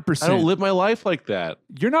 100%. I don't live my life like that.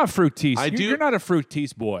 You're not fructise. I do- You're not a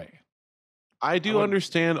fructise boy. I do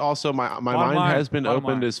understand also my Bottom mind line, has been bottom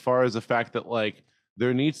opened line. as far as the fact that like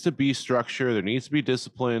there needs to be structure, there needs to be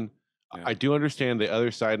discipline. Yeah. I do understand the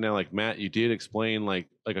other side now. Like Matt, you did explain like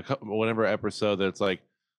a couple whatever episode that it's like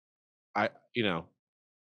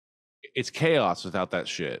it's chaos without that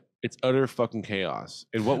shit. It's utter fucking chaos.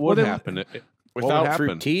 And what would then- happen? What would Without happen?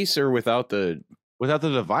 Fructis or without the Without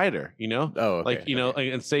the divider, you know? oh okay, Like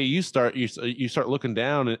like, and say you start looking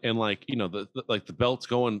down and like the belt's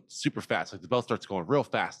going super fast, like the belt starts going real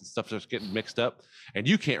fast and stuff starts getting mixed up, and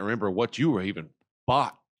you can't remember what you were even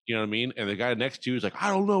bought. You know what I mean? And the guy next to you is like, I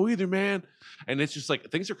don't know either, man. And it's just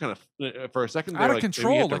like things are kind of for a second Out they're of like,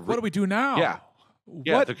 control. you have to Like, what do we do now? Yeah.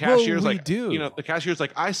 Yeah, What the cashier's will we like, do? the cashier's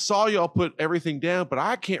like, I saw y'all put everything down, but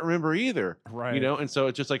I can't remember either. Right. You know, and so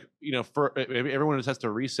it's just like, for everyone just has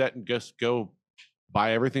to reset and just go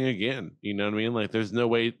buy everything again. You know what I mean? Like, there's no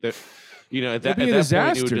way that, at It'd that, be a at that point, it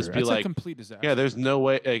disaster. would just be That's a like, complete disaster. yeah, there's no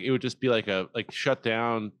way. Like, it would just be like shut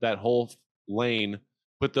down that whole lane,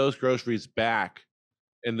 put those groceries back,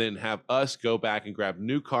 and then have us go back and grab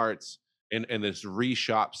new carts and this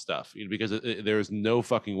reshop stuff, because there's no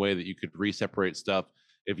fucking way that you could reseparate stuff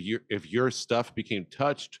if your stuff became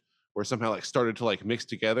touched or somehow like started to like mix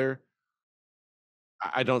together.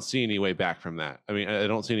 I don't see any way back from that. I mean, I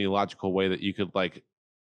don't see any logical way that you could like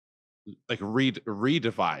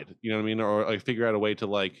redivide, you know what I mean, or like figure out a way to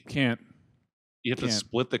like Can't. you have to Can't.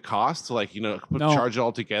 split the cost to like No. charge it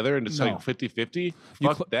all together and it's No. like 50-50. You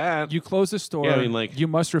Fuck cl- that. You close the store. Yeah, I mean, like- you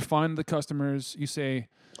must refund the customers. You say,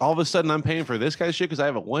 All of a sudden I'm paying for this guy's shit because I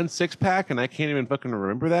have a 1 6-pack and I can't even fucking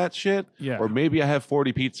remember that shit. yeah, Or maybe I have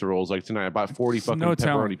 40 pizza rolls like tonight. I bought 40 It's fucking no pepperoni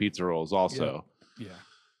telling. pizza rolls also. yeah.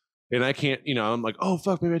 And I can't, I'm like, oh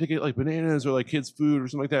fuck, maybe I have to get like bananas or like kids' food or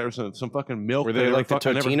something like that, or some fucking milk. were they that like the fuck-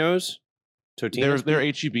 I never- Totinos? Totinos? They're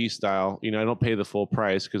HEB style. I don't pay the full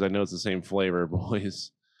price because I know it's the same flavor,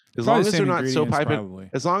 boys. As Probably long the as they're same not so ingredients, piping, probably.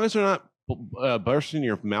 as long as they're not bursting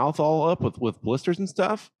your mouth all up with blisters and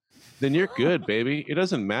stuff, then you're good, baby. It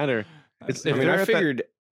doesn't matter. It's I if mean, they're I at that- figured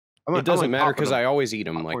I'm it like- doesn't I'm like matter popping because them. I always eat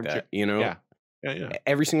them like Popcorn that. chip. You know, Yeah. Yeah.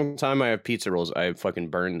 every single time I have pizza rolls, I fucking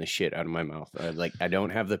burn the shit out of my mouth. I don't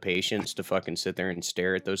have the patience to fucking sit there and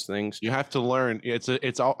stare at those things. You have to learn.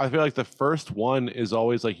 It's all. I feel like the first one is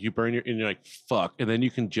always like you burn and you're like fuck, and then you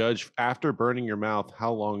can judge after burning your mouth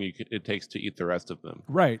how long it takes to eat the rest of them.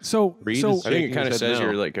 Right. So, Reed so is- I think shaking it kind of his says head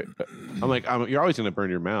no. you're like, I'm like, you're always gonna burn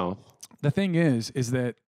your mouth. the thing is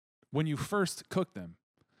that when you first cook them,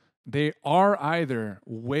 they are either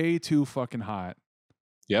way too fucking hot,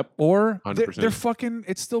 Yep. or they're 100%. fucking.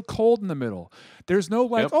 It's still cold in the middle. There's no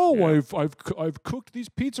like, Yep. oh, Yeah. I've cooked these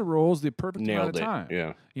pizza rolls the perfect amount nailed of it. time.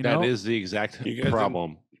 Yeah. You know, That is the exact You guys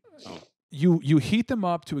problem. you heat them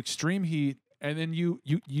up to extreme heat, and then you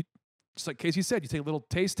just like Casey said, you take a little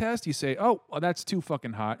taste test. You say, oh, well, that's too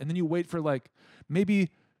fucking hot, and then you wait for like maybe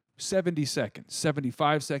 70 seconds,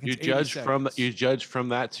 75 seconds. You 80 judge from seconds. you judge from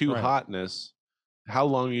that too Right. hotness how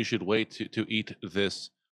long you should wait to eat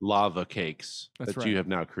this lava cakes That's that you right. have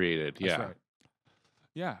now created. That's Yeah. right.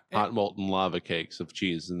 Yeah. Hot molten lava cakes of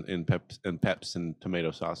cheese and peps and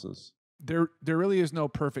tomato sauces. There really is no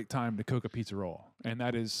perfect time to cook a pizza roll, and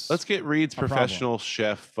that is Let's get Reed's a problem. professional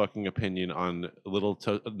chef fucking opinion on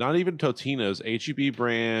not even Totino's, HEB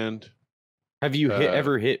brand. Have you Uh,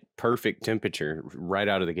 ever hit perfect temperature right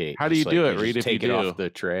out of the gate? How do you Just do like it, Reed, just if you take it off do? the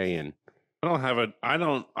tray and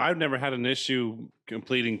I've never had an issue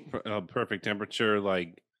completing perfect temperature,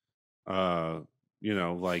 like,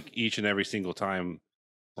 like each and every single time,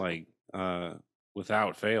 like,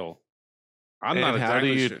 without fail. I'm And not how do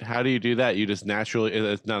exactly you sure. how do you do that? You just naturally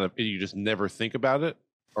it's not you just never think about it,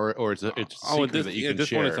 or it's a At secret this, that you at can this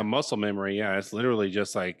point, it's share. a muscle memory. Yeah, it's literally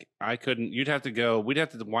just like we'd have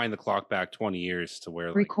to wind the clock back 20 years to where,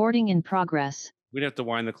 like, Recording in progress. we'd have to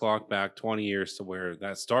wind the clock back 20 years to where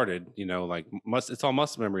that started. Like it's all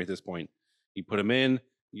muscle memory at this point. You put them in.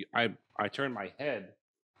 I turn my head.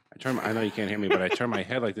 I know you can't hear me, but I turn my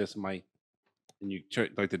head like this, and you turn,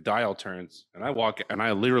 like the dial turns, and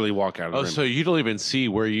I literally walk out of the Oh, room. so you don't even see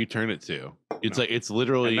where you turn it to. It's No. like it's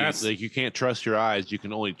literally And that's- like you can't trust your eyes. You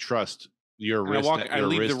can only trust your And I wrist. I Your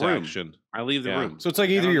leave the wrist room. action. I leave the Yeah. room. so it's like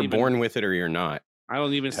I either don't you're even- born with it or you're not. I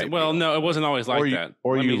don't even say. type Well, deal. no, it wasn't always like Or you- that.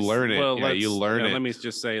 or Let you me s- learn it. Well, Yeah, you learn it. Let me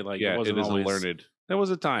just say, like, Yeah, it it wasn't is always. learned. There was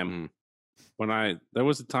a time there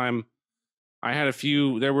was a time I had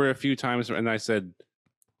there were a few times and I said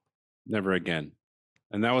never again.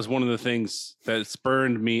 And that was one of the things that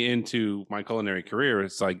spurred me into my culinary career.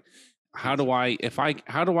 It's like, how do I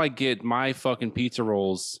get my fucking pizza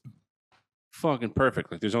rolls fucking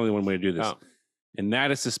perfect? Like there's only one way to do this. Oh. And that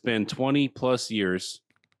is to spend 20 plus years,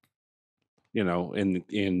 you know, in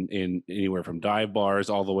anywhere from dive bars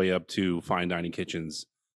all the way up to fine dining kitchens,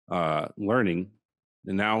 learning.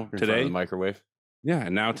 And now today, the microwave. Yeah,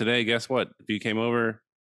 and now today, guess what? If you came over,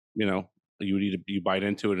 you know, you bite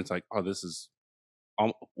into it. It's like, oh, this is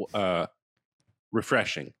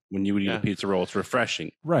refreshing. When you would eat a pizza roll, it's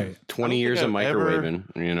refreshing. Right. 20 years of microwaving.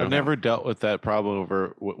 You know, I've never dealt with that problem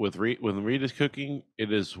over with when Reed is cooking.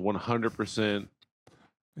 It is 100%.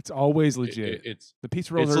 It's always legit. It's the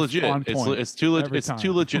pizza rolls it's are legit. on point. It's too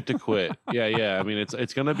legit to quit. Yeah. I mean,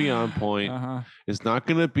 it's gonna be on point. It's not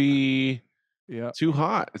gonna be too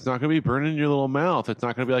hot. It's not gonna be burning your little mouth. It's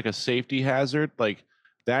not gonna be like a safety hazard. Like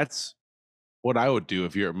that's what I would do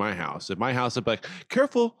if you're at my house. At my house, I'd be like,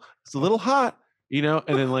 careful, it's a little hot. You know,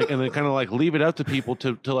 and then kind of like leave it up to people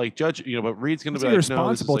to like judge. You know, but Reed's gonna be like,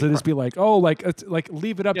 responsible to just be like, oh, like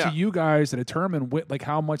leave it up to you guys to determine like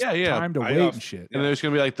how much time to wait and shit. And there's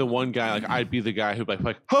gonna be like the one guy, like I'd be the guy who'd be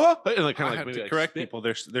like, huh? And like kind of like maybe correct people.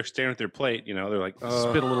 They're staring at their plate. You know, they're like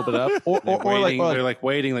spit a little bit up, or they're like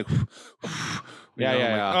waiting, like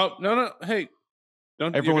yeah. Oh no, hey.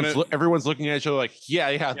 Don't, everyone's looking at each other like,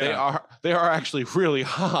 yeah, they are actually really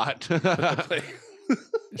hot.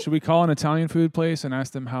 Should we call an Italian food place and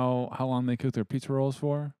ask them how long they cook their pizza rolls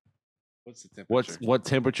for? What's the temperature? What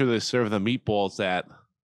temperature they serve the meatballs at?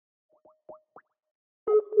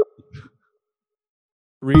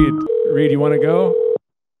 Reed, you want to go?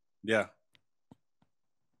 Yeah.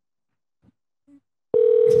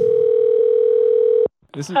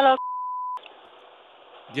 Hello.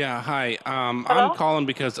 Yeah, hi. I'm calling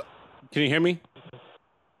because. Can you hear me?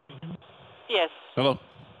 Yes. Hello.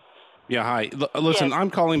 Yeah, hi. Listen, yes. I'm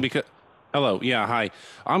calling because. Hello. Yeah, hi.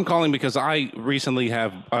 I'm calling because I recently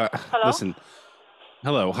have. Hello. Listen.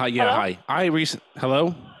 Hello. Hi. Yeah. Hello? Hi.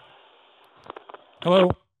 Hello.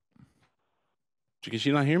 Hello. Can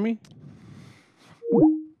she not hear me?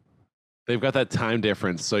 They've got that time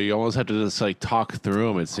difference, so you almost have to just like talk through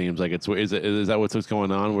them. It seems like is that what's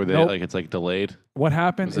going on? Where they like it's like delayed? What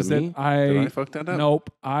happened is that Did I fuck that up? Nope.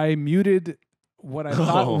 I muted what I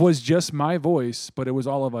thought was just my voice, but it was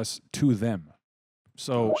all of us to them.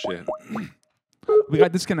 So shit. We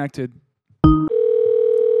got disconnected. I'm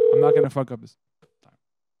not gonna fuck up this time.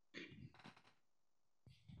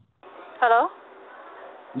 Hello?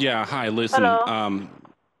 Yeah, hi, listen. Hello?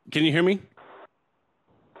 Can you hear me?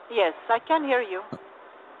 Yes, I can hear you.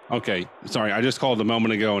 Okay, sorry, I just called a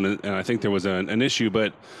moment ago and I think there was an issue,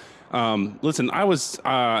 but listen, I was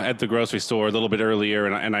at the grocery store a little bit earlier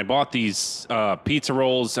and I bought these pizza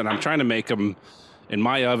rolls and I'm trying to make them in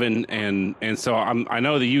my oven and so I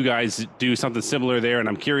know that you guys do something similar there and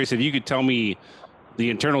I'm curious if you could tell me the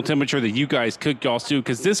internal temperature that you guys cook y'all too,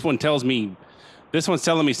 because this one's telling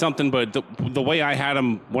me something, but the way I had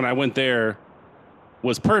them when I went there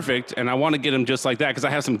was perfect, and I want to get them just like that because I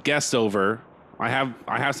have some guests over. I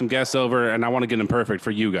have some guests over, and I want to get them perfect for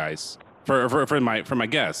you guys, for my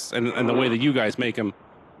guests, and the way that you guys make them.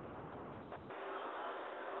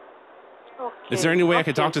 Okay. Is there any way I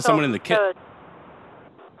could talk to someone in the kitchen?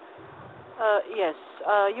 Yes,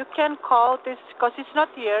 you can call this because it's not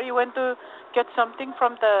here. You went to get something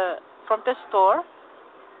from the store,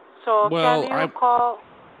 so well, can you call?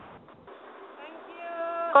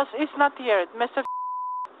 Because it's not here, Mr.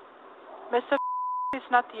 is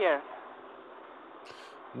not here.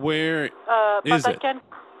 Where but is it?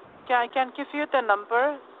 I can give you the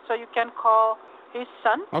number so you can call his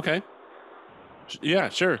son. Okay. Yeah,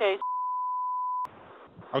 sure. Okay.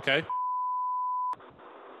 Okay.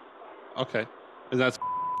 Okay. Is that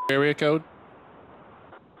area code?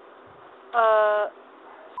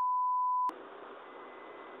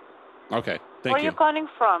 Okay. Thank you. Where are you calling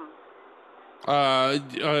from?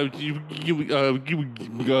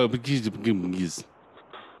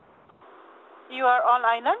 You are on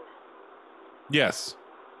island? Yes.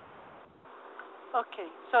 Okay,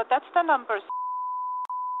 so that's the number.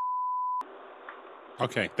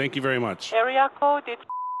 Okay, thank you very much. Area code is.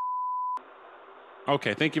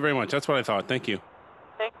 Okay, thank you very much. That's what I thought. Thank you.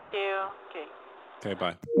 Thank you. Okay. Okay,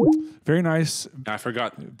 bye. Very nice. I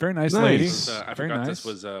forgot. Very nice, lady. I forgot this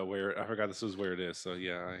was where. I forgot this was where it is. So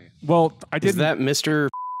yeah. Well, I didn't. Is that Mr.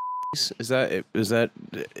 Is that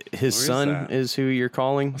his son? that? Is who you're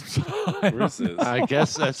calling? Where is this? I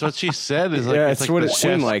guess that's what she said. Is like Yeah, it's that's like what the it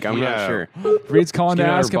seemed chef- like. I'm not yeah. sure. Reed's calling to Get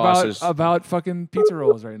out ask her bosses. about fucking pizza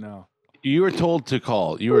rolls right now. You were told to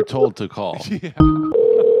call. You were told to call.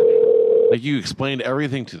 Like you explained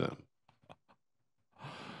everything to them.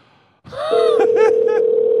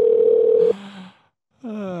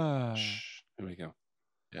 Here we go.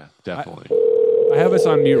 Yeah, definitely. I have us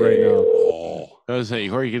on mute right now. I was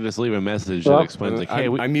saying, or you could just leave a message Well, that explains like, hey,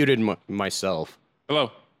 I muted myself.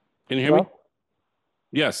 Hello. Can you hear me?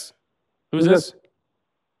 Yes. Who's this?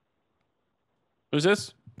 Who's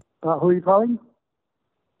this? Who are you calling?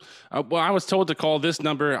 Well, I was told to call this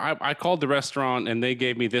number. I called the restaurant and they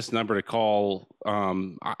gave me this number to call.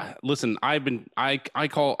 Listen, I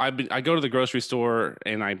go to the grocery store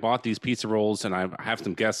and I bought these pizza rolls and I have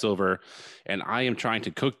some guests over, and I am trying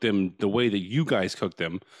to cook them the way that you guys cook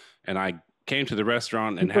them. And I came to the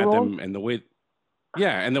restaurant and had them, and the way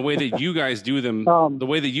that you guys do them, the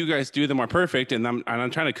way that you guys do them are perfect. And I'm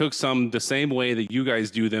trying to cook some the same way that you guys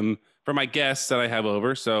do them for my guests that I have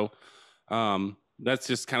over. So, that's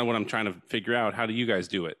just kind of what I'm trying to figure out. How do you guys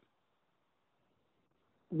do it?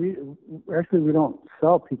 We don't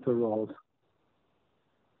sell pizza rolls.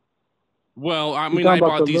 Well, I You mean, talking I about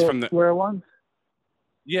bought the these little from the. square ones.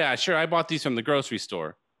 Yeah, sure. I bought these from the grocery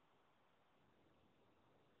store.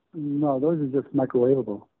 No, those are just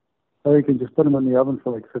microwavable. Or you can just put them in the oven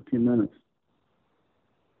for like 15 minutes.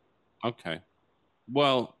 Okay.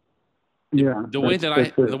 Well, Yeah. the way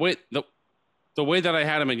that's it. the way that I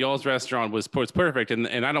had them at y'all's restaurant was perfect, and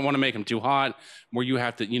I don't want to make them too hot, where you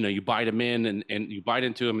have to, you bite them in and you bite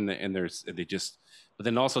into them and they just. But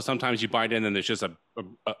then also sometimes you bite in and there's just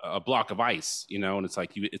a block of ice, and it's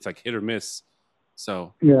like hit or miss.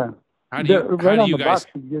 So Yeah. how do you the guys? box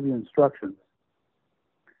should give you instructions.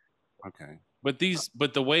 Okay, but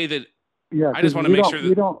the way that Yeah. I just want to make sure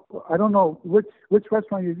that I don't know which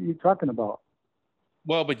restaurant you're talking about.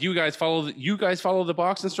 well, but you guys follow the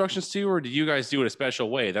box instructions too, or do you guys do it a special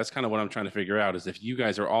way? That's kind of what I'm trying to figure out, is if you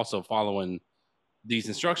guys are also following these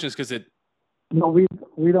instructions, because it. No,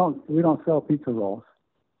 we don't sell pizza rolls.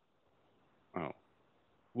 Oh,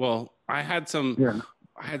 well, I had some. Yeah.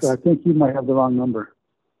 I So I think you might have the wrong number.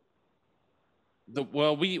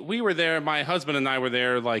 We were there. My husband and I were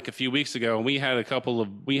there like a few weeks ago, and we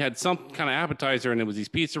had some kind of appetizer, and it was these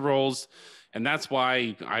pizza rolls, and that's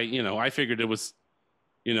why I figured it was,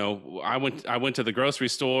 I went to the grocery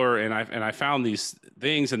store and I found these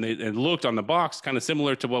things, and it looked on the box kind of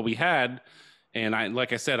similar to what we had, and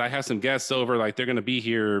like I said, I have some guests over, like they're going to be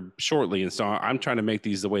here shortly, and so I'm trying to make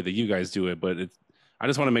these the way that you guys do it, but I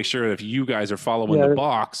just want to make sure that if you guys are following the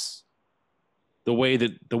box. The way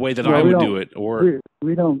that I would do it, or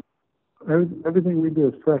we don't. Everything we do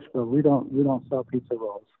is fresh, but we don't sell pizza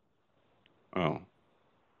rolls. Oh,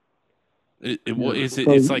 So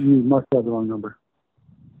it's like you must have the wrong number.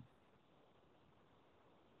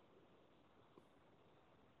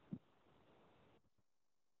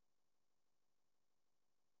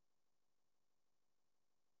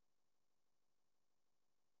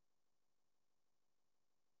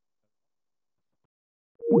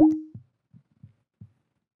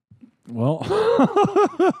 Well,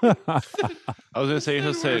 I was gonna say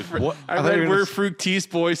what? I read we're Fructis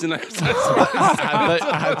boys, and I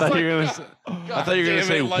thought you were gonna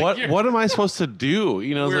say what am I supposed to do?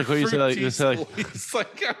 It's like what you said. You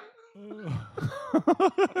said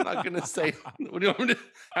I'm not gonna say. What do you want me to?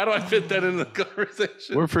 How do I fit that in the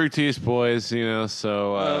conversation? we're Fructis boys,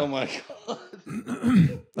 so. Oh my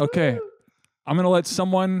god. okay, I'm gonna let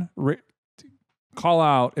someone call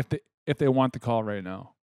out if they want the call right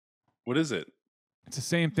now. What is it? It's the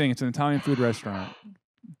same thing. It's an Italian food restaurant.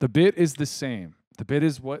 The bit is the same. The bit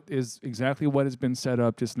is exactly what has been set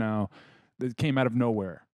up just now. That came out of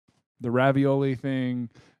nowhere. The ravioli thing.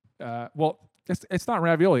 Well, it's not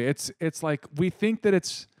ravioli. It's like we think that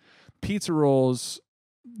it's pizza rolls,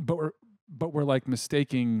 but we're like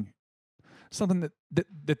mistaking something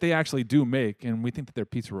that they actually do make, and we think that they're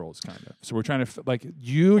pizza rolls, kind of. So we're trying to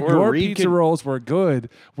your pizza rolls were good.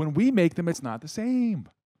 When we make them, it's not the same.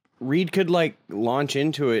 Reed could launch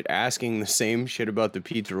into it asking the same shit about the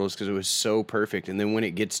pizza rolls because it was so perfect, and then when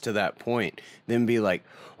it gets to that point, then be like,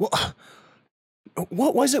 "Well,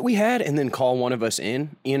 what was it we had?" And then call one of us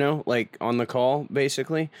in, on the call,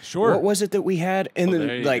 basically. Sure. What was it that we had? And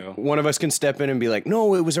then go. one of us can step in and be like,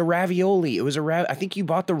 "No, it was a ravioli. It was I think you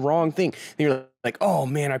bought the wrong thing." And you're like, "Oh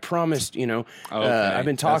man, I promised. I've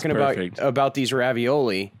been talking about these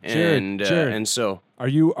ravioli, Jared. and so are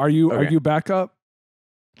you back up?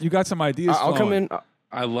 You got some ideas. I'll come in.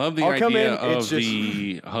 I love the I'll come idea in, of it's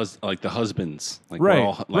just- the husbands. Like Right,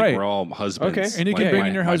 we're right. all husbands. Okay. And you can Like bring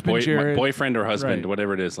in your husband, my Jared. boyfriend or husband, Right.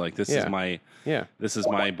 whatever it is. Like this Yeah. is my Yeah. this is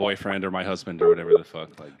my boyfriend or my husband or whatever the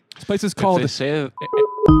fuck. Like This place is If they called. say I'll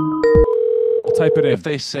type it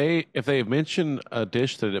in. if they mention a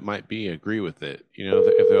dish that it might be, agree with it. You know,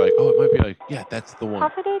 if they're like, oh, it might be like, yeah, that's the one.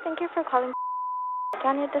 Coffee Day, thank you for calling.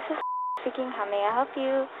 Tanya, this is speaking. How may I help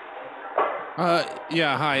you?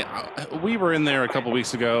 Yeah, hi. We were in there a couple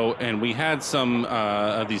weeks ago, and we had some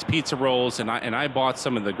of these pizza rolls, and I bought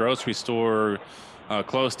some at the grocery store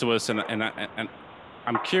close to us, and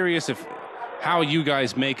I'm curious how you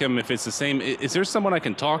guys make them. If it's the same, is there someone I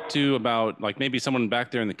can talk to about, like maybe someone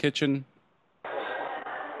back there in the kitchen, or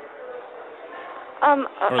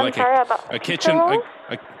I'm like sorry about a pizza kitchen?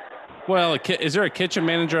 rolls? Is there a kitchen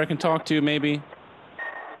manager I can talk to, maybe?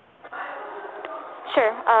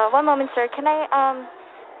 Sure. One moment, sir. Can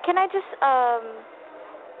I just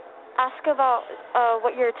ask about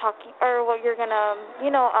what you're talking or what you're gonna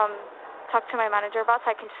talk to my manager about,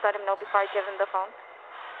 so I can just let him know before I give him the phone.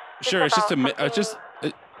 Sure.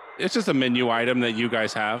 It's just a menu item that you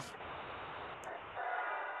guys have.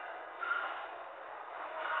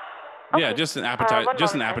 Okay. Yeah, just an appetizer. one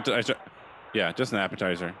Just an moment, sir. appetizer. Yeah, just an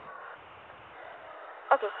appetizer.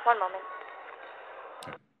 Okay, one moment.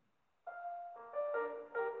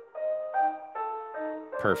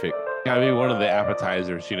 Perfect. Gotta be one of the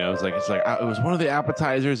appetizers. You know, it's like it was one of the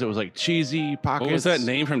appetizers. It was like cheesy pockets. What was that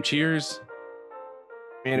name from Cheers?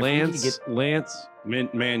 Man, if Lance.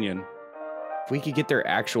 Mannion. If we could get their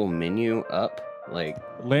actual menu up, like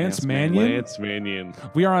Lance Mannion. Lance Mannion.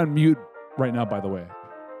 We are on mute right now, by the way,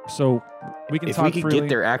 so we can if talk we could freely. get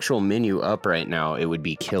their actual menu up right now, it would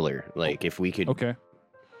be killer. Like if we could. Okay.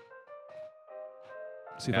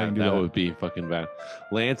 See if I Yeah, can do that that. would be fucking bad.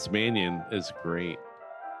 Lance Mannion is great.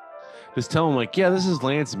 Just tell him like, yeah, this is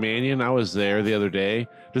Lance Mannion. I was there the other day.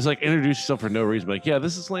 Just like introduce yourself for no reason. Like, yeah,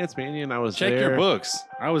 this is Lance Mannion. I was Check there. your books.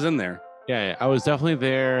 I was in there. Yeah, I was definitely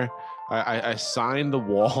there. I signed the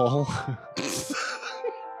wall.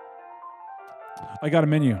 I got a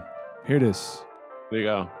menu. Here it is. There you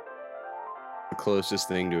go. The closest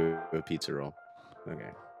thing to a pizza roll. Okay.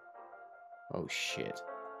 Oh shit.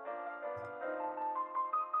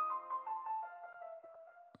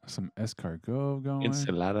 Some escargot going.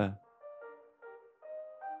 Ensalada.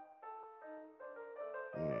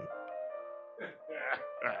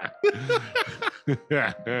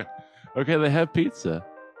 Okay, they have pizza.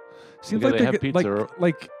 Seems Okay, like they they're have g- pizza.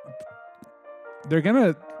 like they're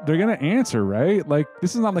gonna answer, right? Like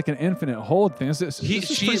this is not like an infinite hold thing. This is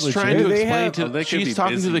She's pretty trying to legit. explain they could she's be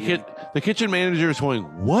talking to busy. the kitchen manager is going,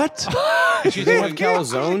 what? Do they have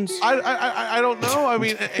calzones? I don't know. I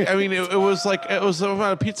mean it was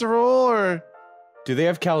about a pizza roll or Do they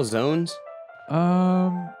have calzones?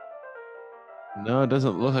 Um, no, it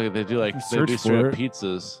doesn't look like it. They do like they Search do straight for up it.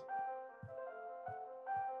 pizzas.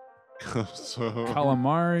 So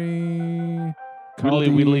calamari. Whittly Caldi.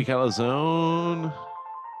 Whittly calzone.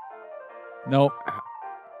 Nope.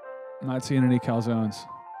 Not seeing any calzones.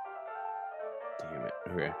 Damn it.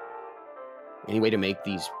 Okay. Any way to make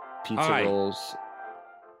these pizza Aye. rolls?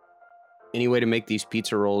 Any way to make these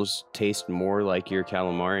pizza rolls taste more like your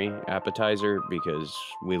calamari appetizer? Because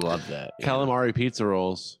we love that. you know? Calamari pizza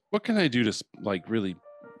rolls. What can I do to like really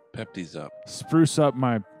pep these up? Spruce up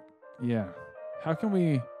my. Yeah. How can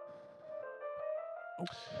we?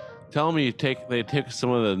 Tell me they took some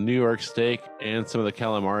of the New York steak and some of the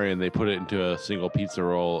calamari and they put it into a single pizza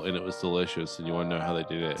roll and it was delicious. And you want to know how they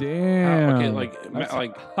did it? Damn. okay, like That's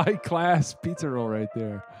like high class pizza roll right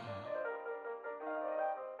there.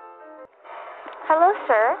 Hello,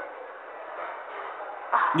 sir.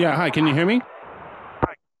 yeah. Hi, can you hear me?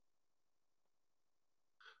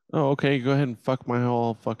 Oh, okay. Go ahead and fuck my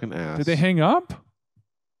whole fucking ass. Did they hang up?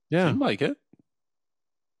 Yeah. Seemed like it.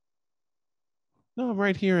 No, I'm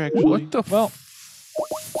right here actually. What the Well,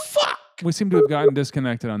 we seem to have gotten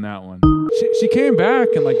disconnected on that one. She came back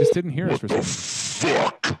and like just didn't hear us for some reason.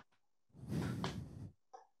 Fuck.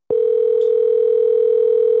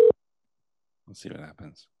 Let's see what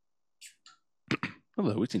happens.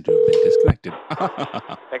 Hello, we seem to have been disconnected.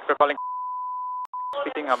 Thanks for calling.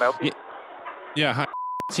 Speaking, how may I help you? Yeah, hi.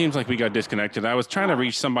 It seems like we got disconnected. I was trying to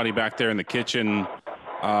reach somebody back there in the kitchen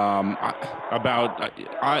about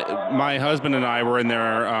my husband and I were in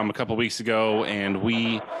there a couple weeks ago, and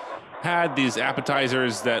we had these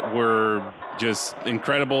appetizers that were just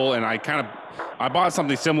incredible. And I bought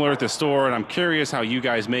something similar at the store, and I'm curious how you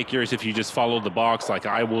guys make yours if you just follow the box like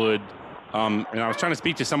I would. And I was trying to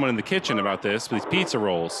speak to someone in the kitchen about this, these pizza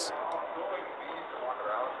rolls.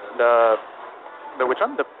 The which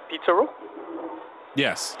one? The pizza roll?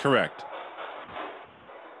 Yes, correct.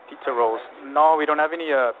 Pizza rolls. No, we don't have any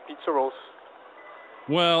pizza rolls.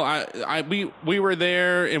 Well, we were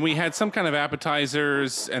there and we had some kind of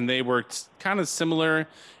appetizers and they were kind of similar.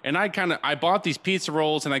 And I bought these pizza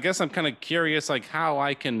rolls and I guess I'm kind of curious like how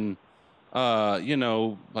I can, pep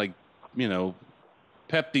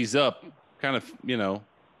these up, kind of, And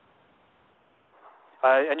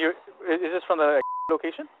is this from the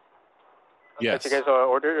location? Yes. That you guys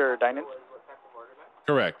ordered or dined in?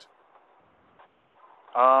 Correct.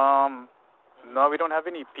 No, we don't have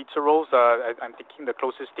any pizza rolls. I'm thinking the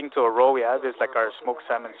closest thing to a roll we have is like our smoked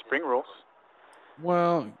salmon spring rolls.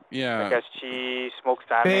 Well, yeah. Like cheese, smoked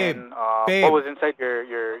salmon. Babe. What was inside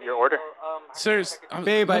your order? Serious,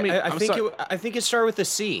 Babe, I think it started with a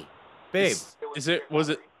C. Babe. Was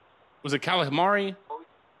it calamari?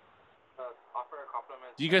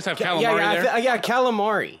 Do you guys have calamari there? Yeah,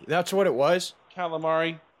 calamari. That's what it was.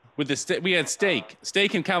 Calamari with the steak. We had steak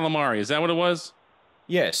and calamari. Is that what it was?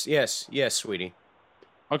 Yes, sweetie.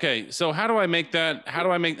 Okay, so how do I make that? How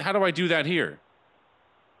do I do that here?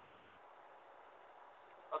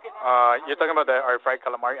 You're talking about our fried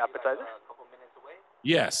calamari appetizer?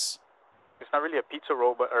 Yes. It's not really a pizza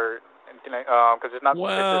roll, but or anything like because it's not.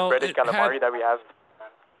 Well, it's just breaded calamari that we have.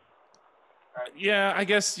 Yeah, I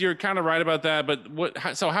guess you're kind of right about that. But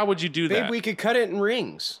how would you do that? Babe, we could cut it in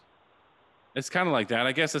rings. It's kind of like that.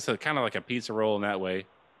 I guess it's kind of like a pizza roll in that way.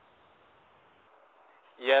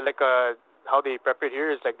 Yeah, like how they prep it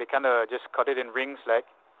here is like they kind of just cut it in rings, like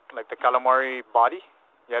the calamari body.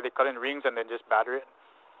 Yeah, they cut it in rings and then just batter it.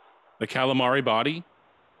 The calamari body?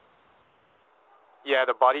 Yeah,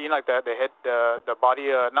 the body, like the head, the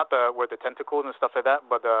body, not where the tentacles and stuff like that,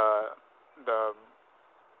 but the.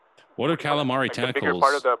 What are calamari like tentacles? The bigger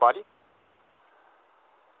part of the body.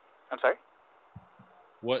 I'm sorry.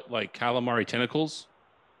 What, like calamari tentacles?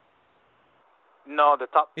 No, the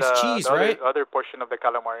top. It's cheese, right? Other portion of the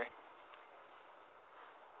calamari.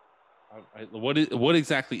 What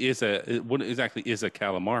exactly is a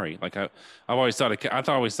calamari? Like I always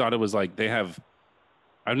thought it was like they have.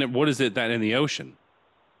 What is it that in the ocean?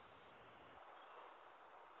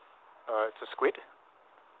 It's a squid.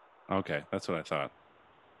 Okay, that's what I thought.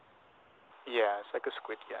 Yeah, it's like a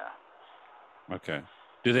squid. Yeah. Okay.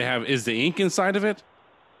 Is the ink inside of it?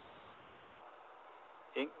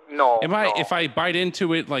 No. If I bite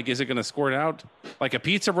into it, like, is it going to squirt out? Like a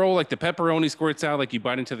pizza roll, like the pepperoni squirts out, like you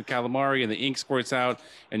bite into the calamari and the ink squirts out,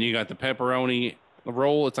 and you got the pepperoni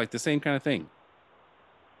roll. It's like the same kind of thing.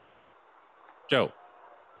 Joe.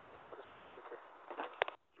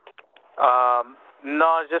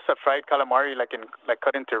 No, it's just a fried calamari, like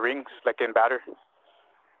cut into rings, like in batter.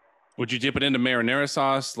 Would you dip it into marinara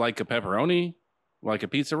sauce like a pepperoni, like a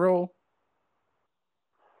pizza roll?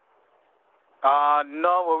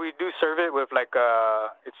 No, well, we do serve it with like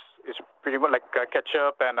it's pretty much like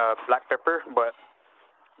ketchup and black pepper, but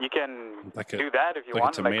you can do that if you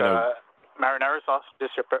want, like a marinara sauce,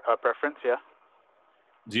 just your preference, yeah.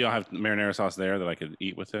 Do y'all have marinara sauce there that I could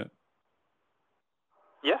eat with it?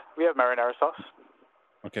 Yeah, we have marinara sauce.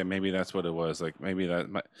 Okay, maybe that's what it was. Like maybe that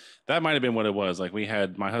might have been what it was. Like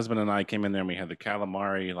my husband and I came in there and we had the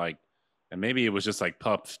calamari, like, and maybe it was just like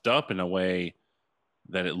puffed up in a way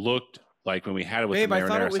that it looked like when we had it with the marinara sauce. I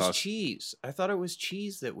thought it was cheese. I thought it was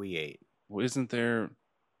cheese that we ate. Well, isn't there?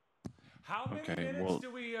 How many minutes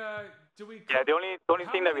do we? Yeah, the only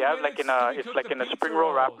thing that we have like it's like in a spring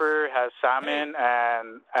roll wrapper, has salmon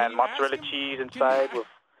and mozzarella cheese inside with.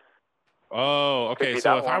 Oh, okay.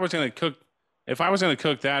 So if I was gonna cook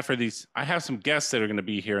that for these, I have some guests that are gonna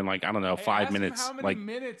be here in like, I don't know, 5 minutes. How many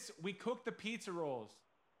minutes we cook the pizza rolls?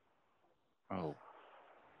 Oh.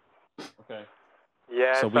 Okay.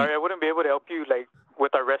 Yeah, so sorry, I wouldn't be able to help you like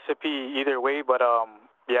with our recipe either way, but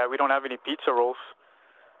yeah, we don't have any pizza rolls.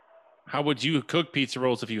 How would you cook pizza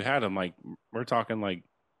rolls if you had them? Like, we're talking like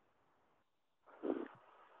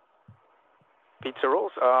pizza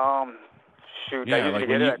rolls. Shoot, yeah, I usually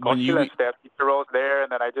get it at Coquillas. They have pizza rolls there,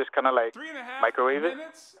 and then I just kind of like microwave it.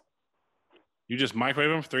 You just microwave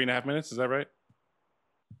them for 3.5 minutes? Is that right?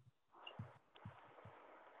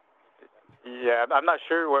 Yeah, I'm not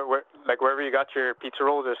sure where like wherever you got your pizza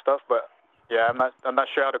rolls or stuff, but yeah, I'm not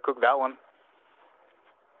sure how to cook that one.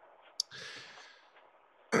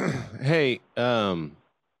 Hey,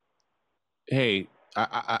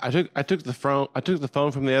 I took the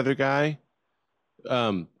phone from the other guy.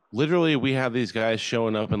 Literally, we have these guys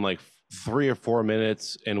showing up in like 3 or 4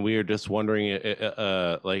 minutes, and we are just wondering,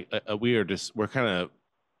 we're kind of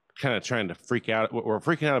trying to freak out. We're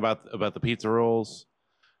freaking out about the pizza rolls.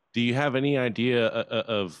 Do you have any idea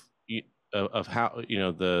of of how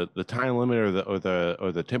the time limit or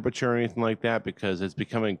the temperature or anything like that, because it's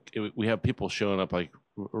becoming we have people showing up like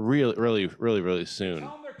really soon.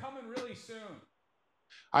 Tell them they're coming really soon.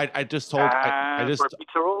 I just told I just for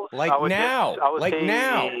pizza rolls, Like I would now. I would Like say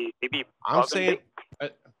now. maybe I'm oven saying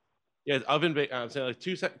bake. yeah, oven bake. I'm saying like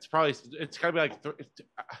 2 seconds. Probably it's gotta be like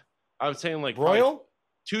I was saying like Broil?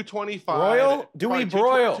 225. Broil? Do we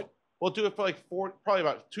broil? We'll do it for like probably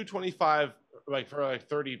about 225, like for like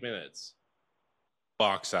 30 minutes.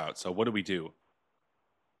 Box out. So what do we do?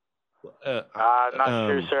 Not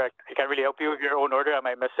sure, sir. I can't really help you with your own order. I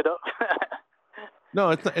might mess it up. No,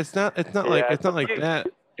 it's not like Yeah, it's not like okay. that.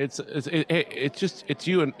 It's just it's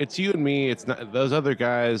you and me. It's not those other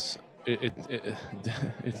guys. It's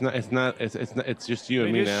just you and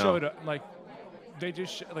They me just now. showed up. Like they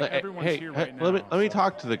just like everyone's hey, here hey, right now. let me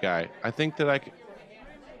talk to the guy. I think that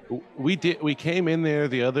we came in there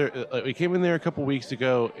we came in there a couple weeks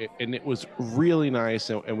ago, and it was really nice,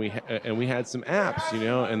 and we had some apps, the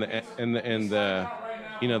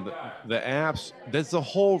apps. That's the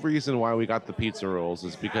whole reason why we got the pizza rolls,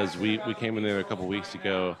 is because we came in there a couple weeks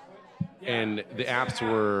ago, and the apps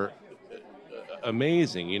were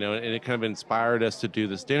amazing, and it kind of inspired us to do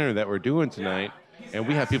this dinner that we're doing tonight. And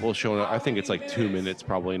we have people showing up. I think it's like 2 minutes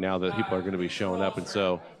probably now that people are going to be showing up, and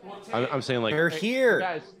so I'm saying like They're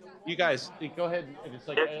here. You guys, go ahead and just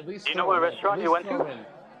like at least. Do you know what restaurant you went to?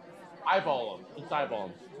 Eyeball them. Just eyeball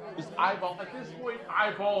them. Just eyeball. At this point,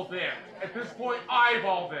 eyeball them. At this point,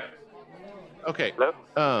 eyeball them. Okay.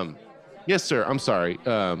 Hello? Yes, sir. I'm sorry.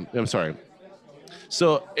 I'm sorry.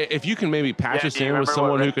 So if you can maybe patch us do you in with remember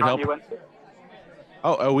someone what who could help. restaurant you went to?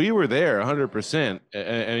 Oh, we were there 100%.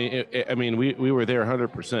 I mean, we were there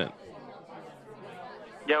 100%.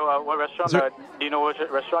 Yeah, what restaurant? Do you know what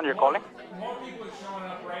restaurant you're calling? More people are showing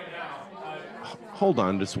up right now. Hold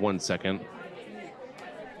on, just 1 second.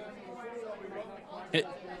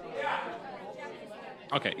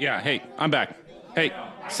 Okay, yeah. Hey, I'm back. Hey,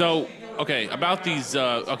 so okay, about these.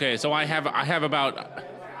 Okay, so I have about.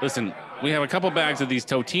 Listen, we have a couple bags of these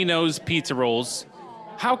Totino's pizza rolls.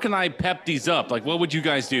 How can I pep these up? Like, what would you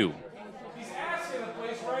guys do? He's asking the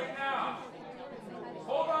place right now.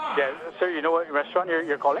 Hold on. Yeah, sir. You know what restaurant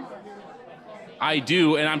you're calling? I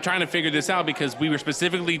do, and I'm trying to figure this out because we were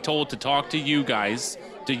specifically told to talk to you guys,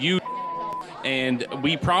 and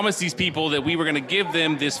we promised these people that we were going to give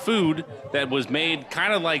them this food that was made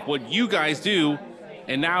kind of like what you guys do,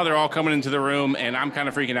 and now they're all coming into the room, and I'm kind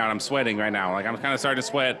of freaking out. I'm sweating right now. Like, I'm kind of starting to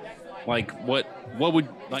sweat. Like, what would,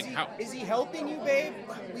 like, how? Is he helping you, babe?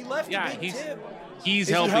 We left Yeah, a big tip. He's Is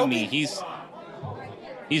he helping me. helping?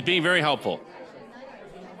 He's being very helpful.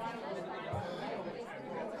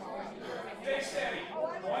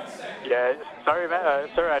 Yeah, sorry, man.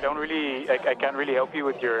 Sir, I can't really help you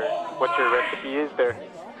with what your recipe is there.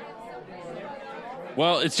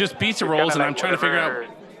 Well, it's just pizza It's rolls, kinda and I'm like trying to figure out,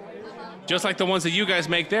 whatever- just like the ones that you guys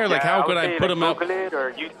make there, like, how could I would put say, them up? Google it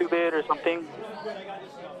or YouTube it or something.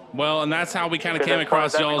 Well, and that's how we kind of Because came as far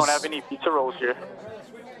across as that, we y'all's. don't have any pizza rolls here.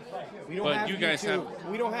 We don't But have you guys YouTube.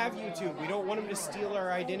 We don't have YouTube. We don't want him to steal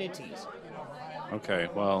our identities. Okay,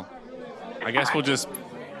 well, I guess we'll just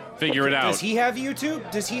figure it out. Does he have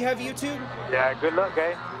YouTube? Does he have YouTube? Yeah, good luck,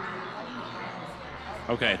 guys.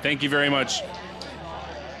 Okay, thank you very much.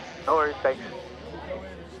 No worries, thanks.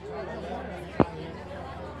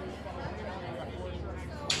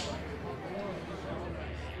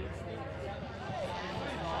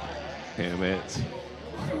 Damn it.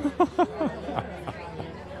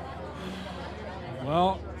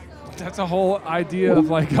 Well, that's a whole idea of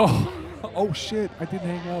like, oh shit, I didn't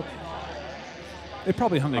hang up. It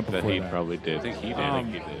probably hung up before He that. probably did. I think he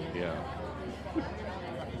did. Yeah.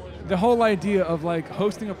 The whole idea of like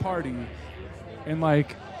hosting a party and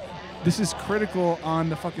like this is critical on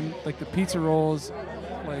the fucking like the pizza rolls,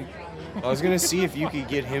 like. I was gonna see if you could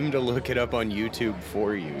get him to look it up on YouTube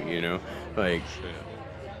for you. You know, like.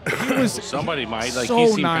 He was Somebody might like. so He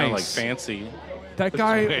seemed kind of like nice. fancy. That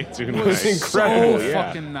guy way too was nice. incredible, so yeah.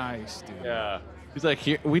 fucking nice, dude. Yeah. He's like,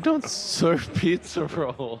 here, we don't serve pizza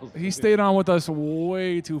rolls. He stayed on with us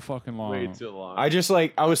way too fucking long. Way too long.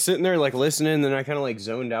 I was sitting there like listening, and then I kind of like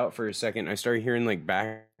zoned out for a second. I started hearing like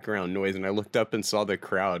background noise, and I looked up and saw the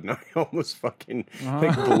crowd, and I almost fucking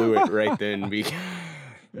like blew it right then. Because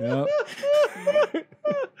Yep.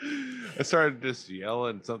 I started just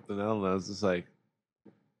yelling something else. And I was just like,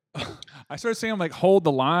 I started saying like hold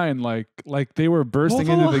the line, like they were bursting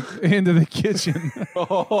Hold into the kitchen.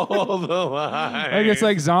 hold the line. Like it's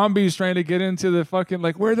like zombies trying to get into the fucking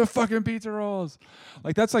like where are the fucking pizza rolls?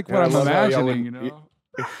 Like that's like what I I'm love how y'all imagining, would- you know.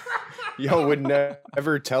 Y'all would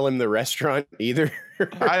never tell him the restaurant either.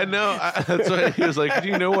 I know. That's why he was like, do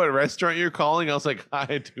you know what restaurant you're calling? I was like,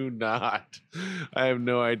 I do not. I have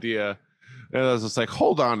no idea. And I was just like,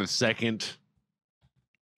 hold on a second.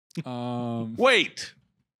 Wait.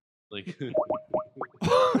 Like, dude,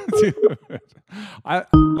 I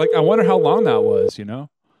wonder how long that was, you know?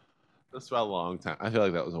 That's about a long time. I feel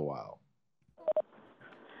like that was a while.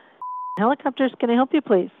 Helicopters, can I help you,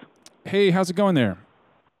 please? Hey, how's it going there?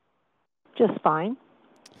 Just fine.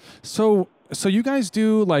 So you guys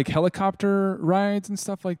do like helicopter rides and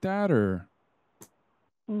stuff like that, or?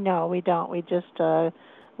 No, we don't. We just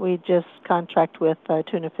contract with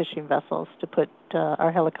tuna fishing vessels to put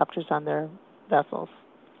our helicopters on their vessels.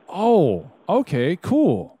 Oh, okay,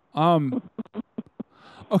 cool.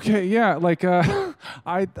 Okay, yeah, like I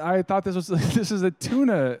thought this is a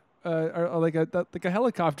tuna or like a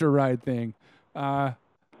helicopter ride thing. No,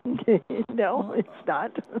 it's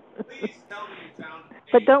not.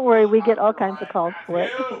 But don't worry, we get all kinds of calls for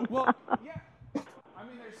it. Well, yeah. I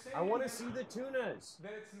mean, they're saying I want to see the tunas.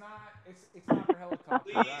 that it's not for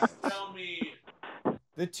helicopter rides. Tell me.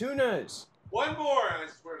 The tunas. One more, I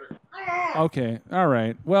swear to God. Okay, all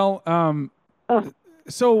right. Well,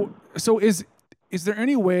 so is there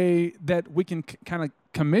any way that we can kind of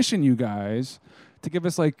commission you guys to give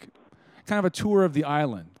us like kind of a tour of the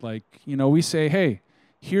island? Like, you know, we say, hey,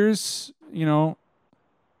 here's, you know,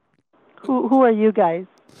 Who are you guys?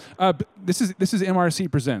 this is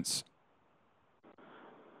MRC Presents.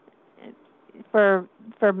 For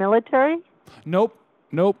military? Nope.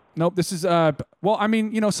 This is well, I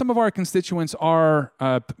mean, you know, some of our constituents are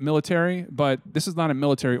military, but this is not a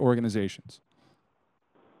military organizations.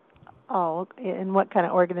 Oh, okay. And what kind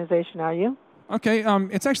of organization are you? Okay,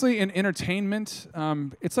 it's actually an entertainment.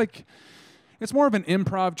 It's more of an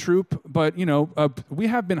improv troupe, but you know, we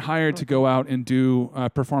have been hired to go out and do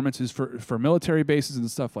performances for military bases and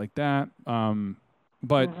stuff like that.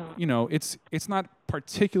 But you know, it's not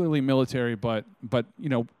particularly military, but you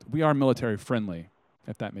know, we are military friendly,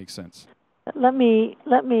 if that makes sense. Let me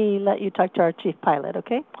let you talk to our chief pilot,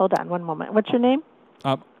 okay? Hold on one moment. What's your name?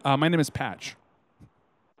 My name is Patch.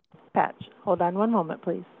 Patch. Hold on one moment,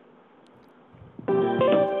 please.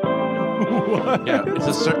 Yeah, it's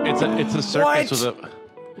a circus with a.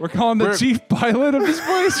 We're calling the chief pilot of this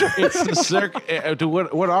place. It's the circus.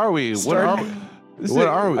 What are we? What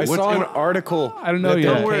are we? I saw an article. I don't know that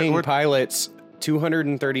yet. They're paying pilots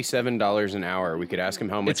 $237 an hour. We could ask him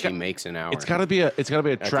how much he makes an hour. It's got to be a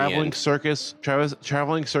traveling end. circus.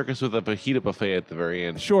 Traveling circus with a fajita buffet at the very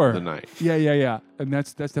end. Sure. Of the night. Yeah, and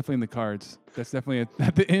that's definitely in the cards. That's definitely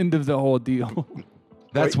at the end of the whole deal.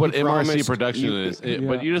 That's what you MRC promised- production is.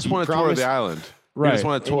 But you just want to tour promised- the island. Right. You just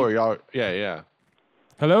want to tour. Y'all. Yeah.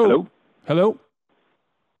 Hello.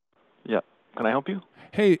 Yeah. Can I help you?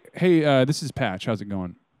 Hey, this is Patch. How's it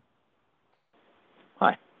going?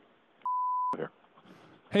 Hi.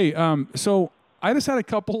 Hey, so I just had a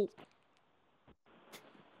couple.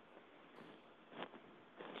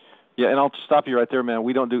 Yeah, and I'll stop you right there, man.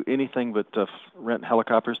 We don't do anything but rent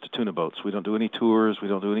helicopters to tuna boats. We don't do any tours. We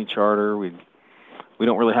don't do any charter. We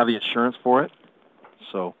don't really have the insurance for it.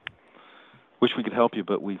 So, wish we could help you,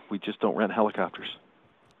 but we just don't rent helicopters.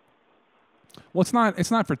 Well, it's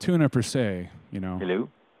not for tuna per se, you know.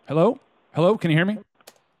 Hello? Can you hear me?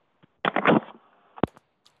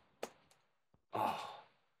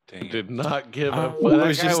 Did not give a. I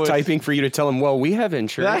was just typing for you to tell him. Well, we have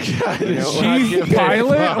insurance. That guy You is know? Chief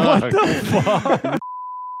pilot? What the fuck?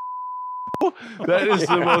 That is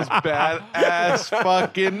the most badass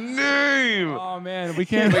fucking name. Oh man, we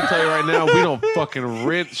can't. Let me tell you right now, we don't fucking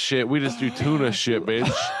rent shit. We just do tuna shit,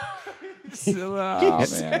 bitch. Oh,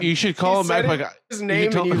 man. You should call him back. Like His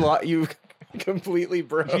name, and you completely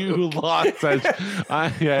broke. You lost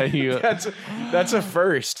that. You. That's a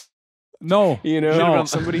first. No, You know, No. when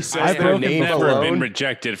somebody says I've their broken name Never been alone.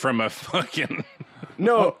 rejected from a fucking.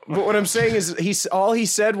 No, but what I'm saying is all he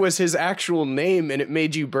said was his actual name, and it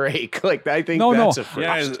made you break. Like I think that's a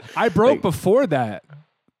first. I broke before that.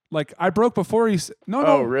 Like I broke before he said. No.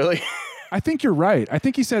 Oh, really? I think you're right. I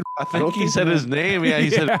think he said. I think he said his name. Yeah,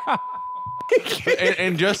 he said.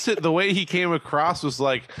 And just the way he came across was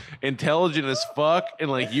like intelligent as fuck,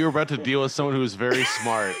 and like you were about to deal with someone who was very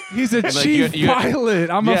smart. He's a And, like, chief pilot.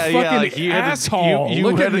 I'm a fucking asshole.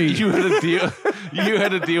 Look at me. You had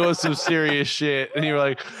to deal with some serious shit, and you were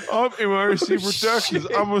like, "I'm MRC Productions.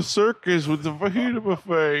 I'm a circus with the fajita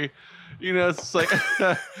buffet." You know, it's like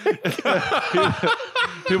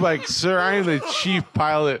He'd be like, sir, I am the chief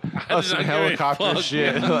pilot of some helicopter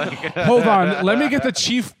shit. Like, Hold on. Let me get the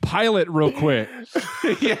chief pilot real quick.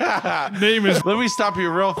 yeah. Name is. Let me stop you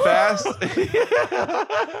real fast.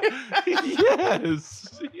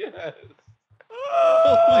 Yes. Yes.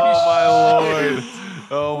 Oh my lord.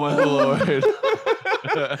 Oh my lord.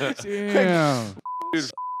 Damn.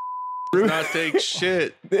 Dude, does not take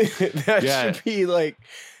shit. That Yeah.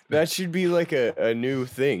 should be like a new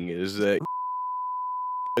thing. Is that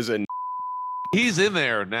He's in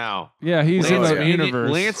there now. Yeah, he's in the Mannion-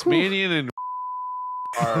 universe. Lance Mannion and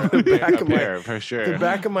are the back up of my there for sure. The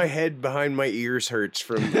back of my head behind my ears hurts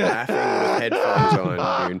from laughing with headphones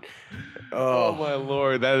on, dude. Oh my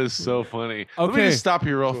lord, that is so funny. Let me Okay. just stop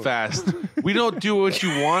you real fast. We don't do what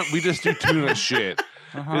you want. We just do tuna shit.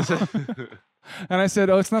 Uh-huh. And I said,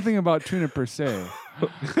 "Oh, it's nothing about tuna per se."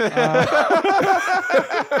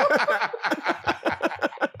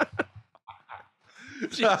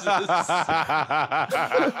 Jesus. This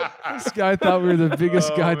guy thought we were the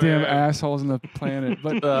biggest goddamn assholes on the planet.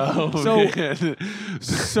 But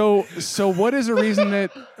so what is a reason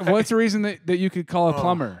that what's a reason that you could call a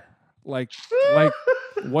plumber? Like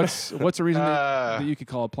what's a reason that you could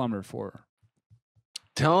call a plumber for?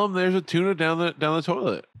 Tell him there's a tuna down the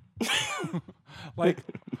toilet. like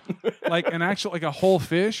an actual like a whole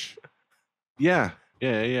fish? Yeah.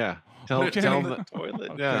 Tell him the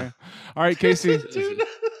toilet. Okay. Yeah. All right, Casey,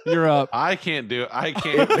 you're up. I can't do it. I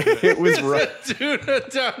can't. It was rough. Tuna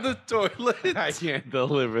down the toilet. I can't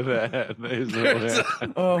deliver that. There's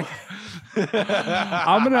no way.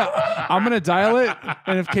 I'm gonna dial it,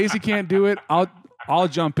 and if Casey can't do it, I'll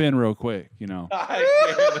jump in real quick. You know. I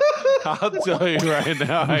can't. I'll tell you right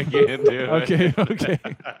now, I can't do it. Okay.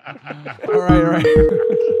 All right.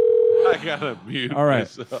 I gotta mute All right.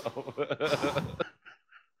 myself.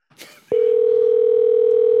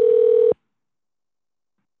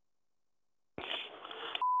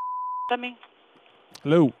 Me.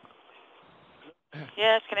 Hello.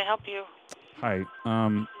 Yes, can I help you? Hi.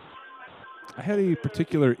 I had a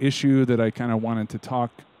particular issue that I kind of wanted to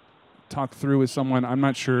talk through with someone. I'm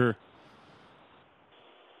not sure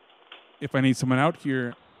if I need someone out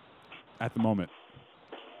here at the moment.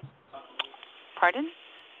 Pardon?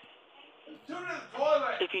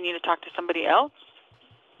 If you need to talk to somebody else?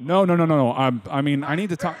 No. I mean, I need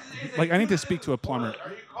to talk. Like, I need to speak to a plumber.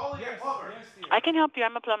 I can help you.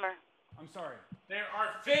 I'm a plumber. I'm sorry. There are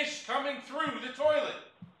fish coming through the toilet.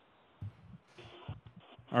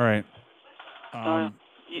 All right.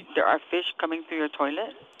 There are fish coming through your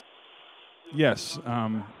toilet? Yes.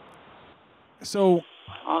 So.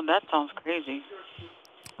 Oh, that sounds crazy.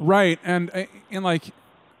 Right, and like,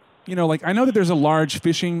 you know, like I know that there's a large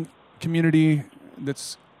fishing community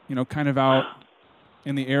that's, you know, kind of out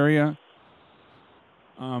in the area.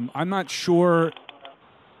 I'm not sure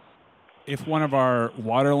if one of our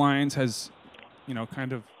water lines has, you know,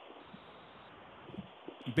 kind of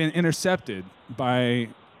been intercepted by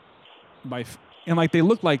and like they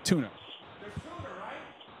look like tuna.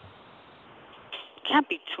 Can't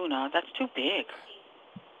be tuna. That's too big.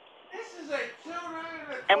 This is a tuna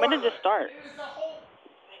in a And when did this start? It is the whole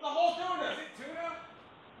tuna. Is it tuna?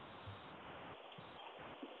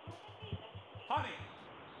 Honey.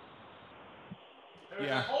 There's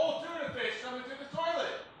a whole tuna fish coming through the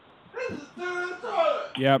toilet. This is tuna in the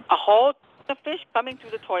toilet. Yep. A whole fish coming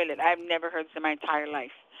through the toilet. I've never heard this in my entire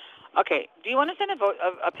life. Okay, do you want to send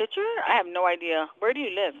a picture? I have no idea. Where do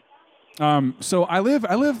you live? So I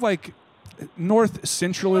live like north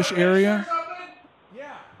central-ish area.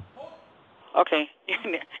 Okay. Is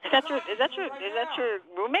that your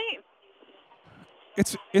roommate?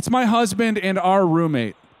 It's my husband and our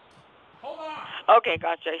roommate. Okay,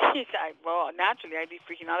 gotcha. Well, naturally, I'd be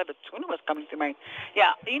freaking out if a tuna was coming through my...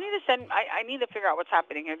 Yeah, you need to send... I need to figure out what's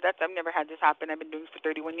happening here. I've never had this happen. I've been doing this for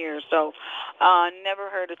 31 years, so never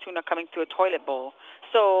heard a tuna coming through a toilet bowl.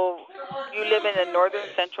 So you live in the northern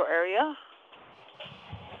central area?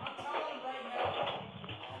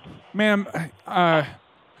 Ma'am,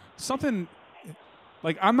 something...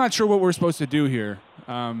 Like, I'm not sure what we're supposed to do here.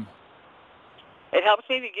 It helps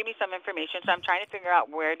me to give me some information, so I'm trying to figure out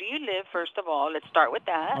where do you live, first of all. Let's start with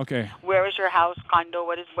that. Okay. Where is your house, condo?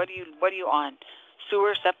 What are you on?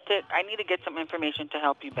 Sewer, septic? I need to get some information to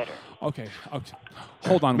help you better. Okay.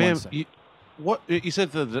 Hold on one Ma'am, second. what you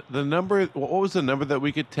said the number? What was the number that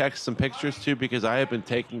we could text some pictures to? Because I have been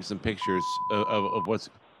taking some pictures of what's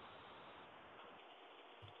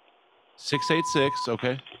 686.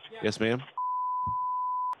 Okay. Yes, ma'am.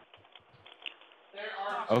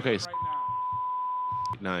 Okay.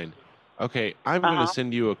 9. Okay, I'm going to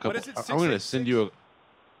send you a couple. What is it, I'm going to send you a.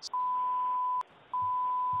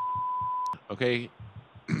 Okay,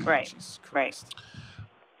 Right. Right.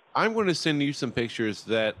 I'm going to send you some pictures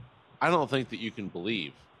that I don't think that you can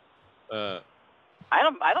believe. I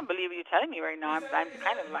don't believe you telling me right now.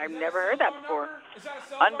 I've never heard that before.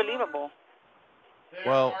 Unbelievable.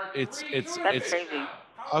 Well, it's That's crazy.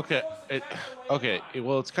 okay.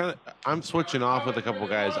 Well, it's kind of. I'm switching off with a couple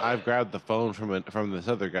guys. I've grabbed the phone from this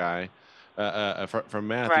other guy, from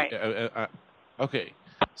Matthew. Right. Okay,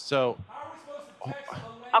 so.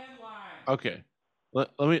 Okay, let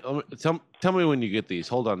me tell me when you get these.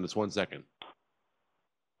 Hold on, just 1 second.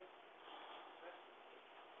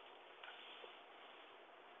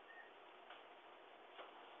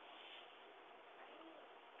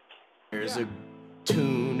 There's a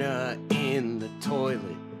tuna in the toilet.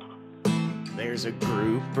 There's a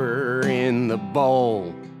grouper in the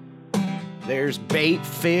bowl. There's bait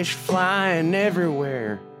fish flying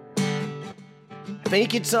everywhere. I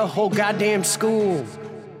think it's a whole goddamn school.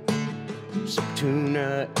 There's a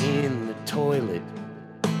tuna in the toilet.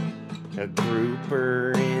 A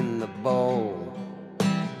grouper in the bowl.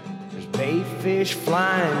 There's bait fish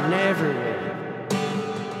flying everywhere.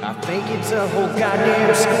 I think it's a whole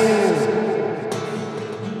goddamn school.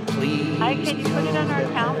 Please. Hi, can you put it on our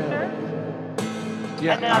account, sir?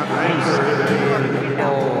 Yeah. And then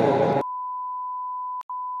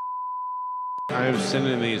I am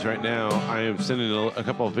sending these right now. I am sending a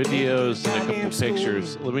couple of videos and a couple of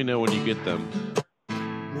pictures. Let me know when you get them.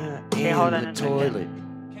 Okay, hold on a toilet.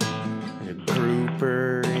 A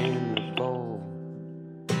grouper in the bowl.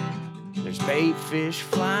 There's bait fish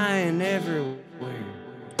flying everywhere.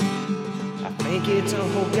 I think it's a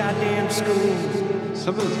whole goddamn school.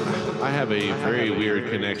 I have a very weird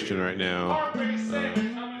connection right now.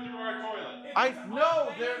 I know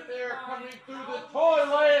they're coming through the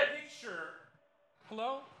toilet.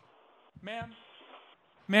 Hello, ma'am.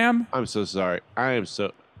 Ma'am. I'm so sorry. I am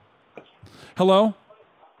so. Hello.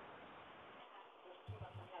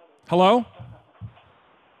 Hello.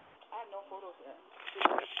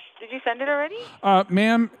 Did you send it already?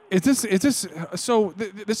 Ma'am, is this so?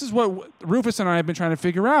 This is what Rufus and I have been trying to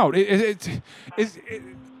figure out. I can tell that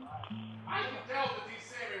these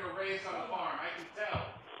salmon were raised on a farm. I can tell.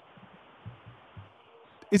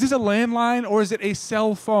 Is this a landline or is it a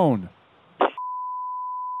cell phone?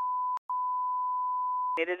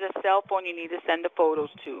 It is a cell phone you need to send the photos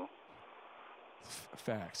to.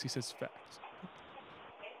 Facts. He says facts.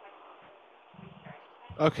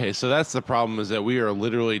 Okay, so that's the problem, is that we are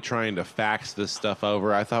literally trying to fax this stuff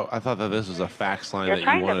over. I thought that this was a fax line You're that you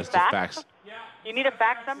trying want to us to fax. You need a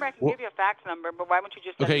fax number? I can give you a fax number, but why don't you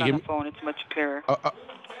just send it on the phone? It's much clearer.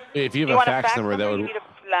 If you Do have a want fax number, that You would. need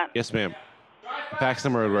a Yes, ma'am. Fax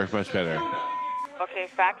number would work much better. Okay,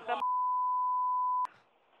 fax number.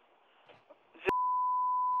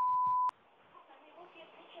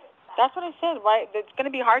 That's what I said. Why? It's going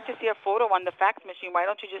to be hard to see a photo on the fax machine. Why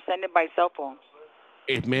don't you just send it by cell phone?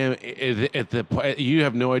 Ma'am, you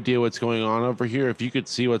have no idea what's going on over here. If you could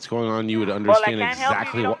see what's going on, you would understand well, I can't help you if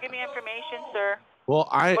exactly you what. don't give me information, sir. Well,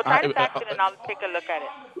 Well, try to fax it and I'll take a look at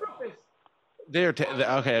it.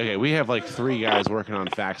 Okay. We have like 3 guys working on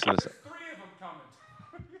faxing this.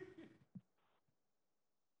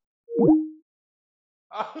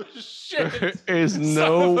 Oh shit! There's Son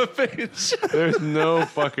no, of a bitch. There's no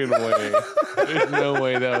fucking way. There's no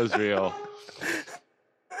way that was real.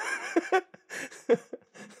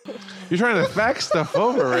 You're trying to fax stuff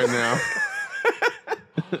over right now.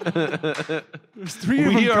 There's 3 of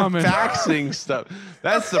them We are coming. faxing stuff.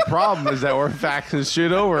 That's the problem, is that we're faxing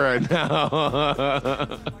shit over right now.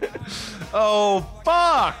 Oh,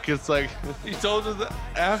 fuck. It's like, You told her that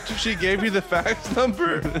after she gave you the fax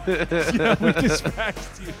number? Yeah, we just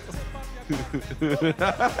faxed you.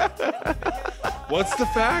 What's the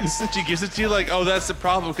fax? And she gives it to you like, oh, that's the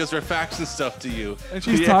problem because we're faxing stuff to you. And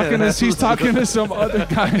she's talking to some other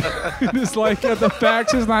guy. And it's like, the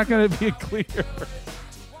fax is not going to be clear.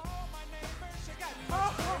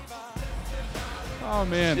 Oh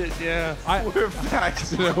man. Shit, yeah. we're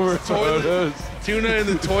faxing over photos. Tuna in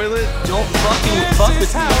the toilet? Don't fucking fuck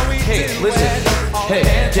with me. Hey, listen. Hey,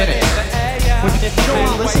 get it. If you don't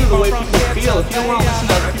want to listen to the way people feel, if you don't want to listen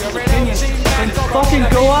to other people's opinions, then fucking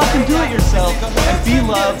go off and do it yourself and be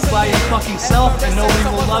loved by your fucking self, and nobody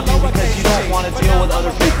will love you because you don't want to deal with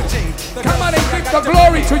other people. Come on and give the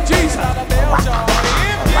glory to Jesus.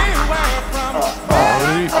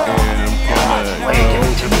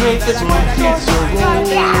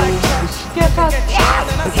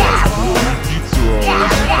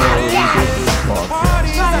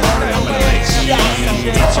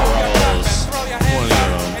 Pizza rolls.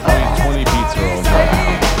 20 pizza rolls.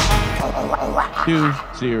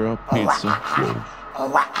 2-0 pizza.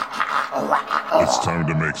 It's time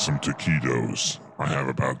to make some taquitos. I have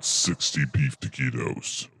about 60 beef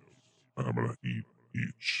taquitos. And I'm gonna eat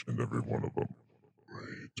each and every one of them.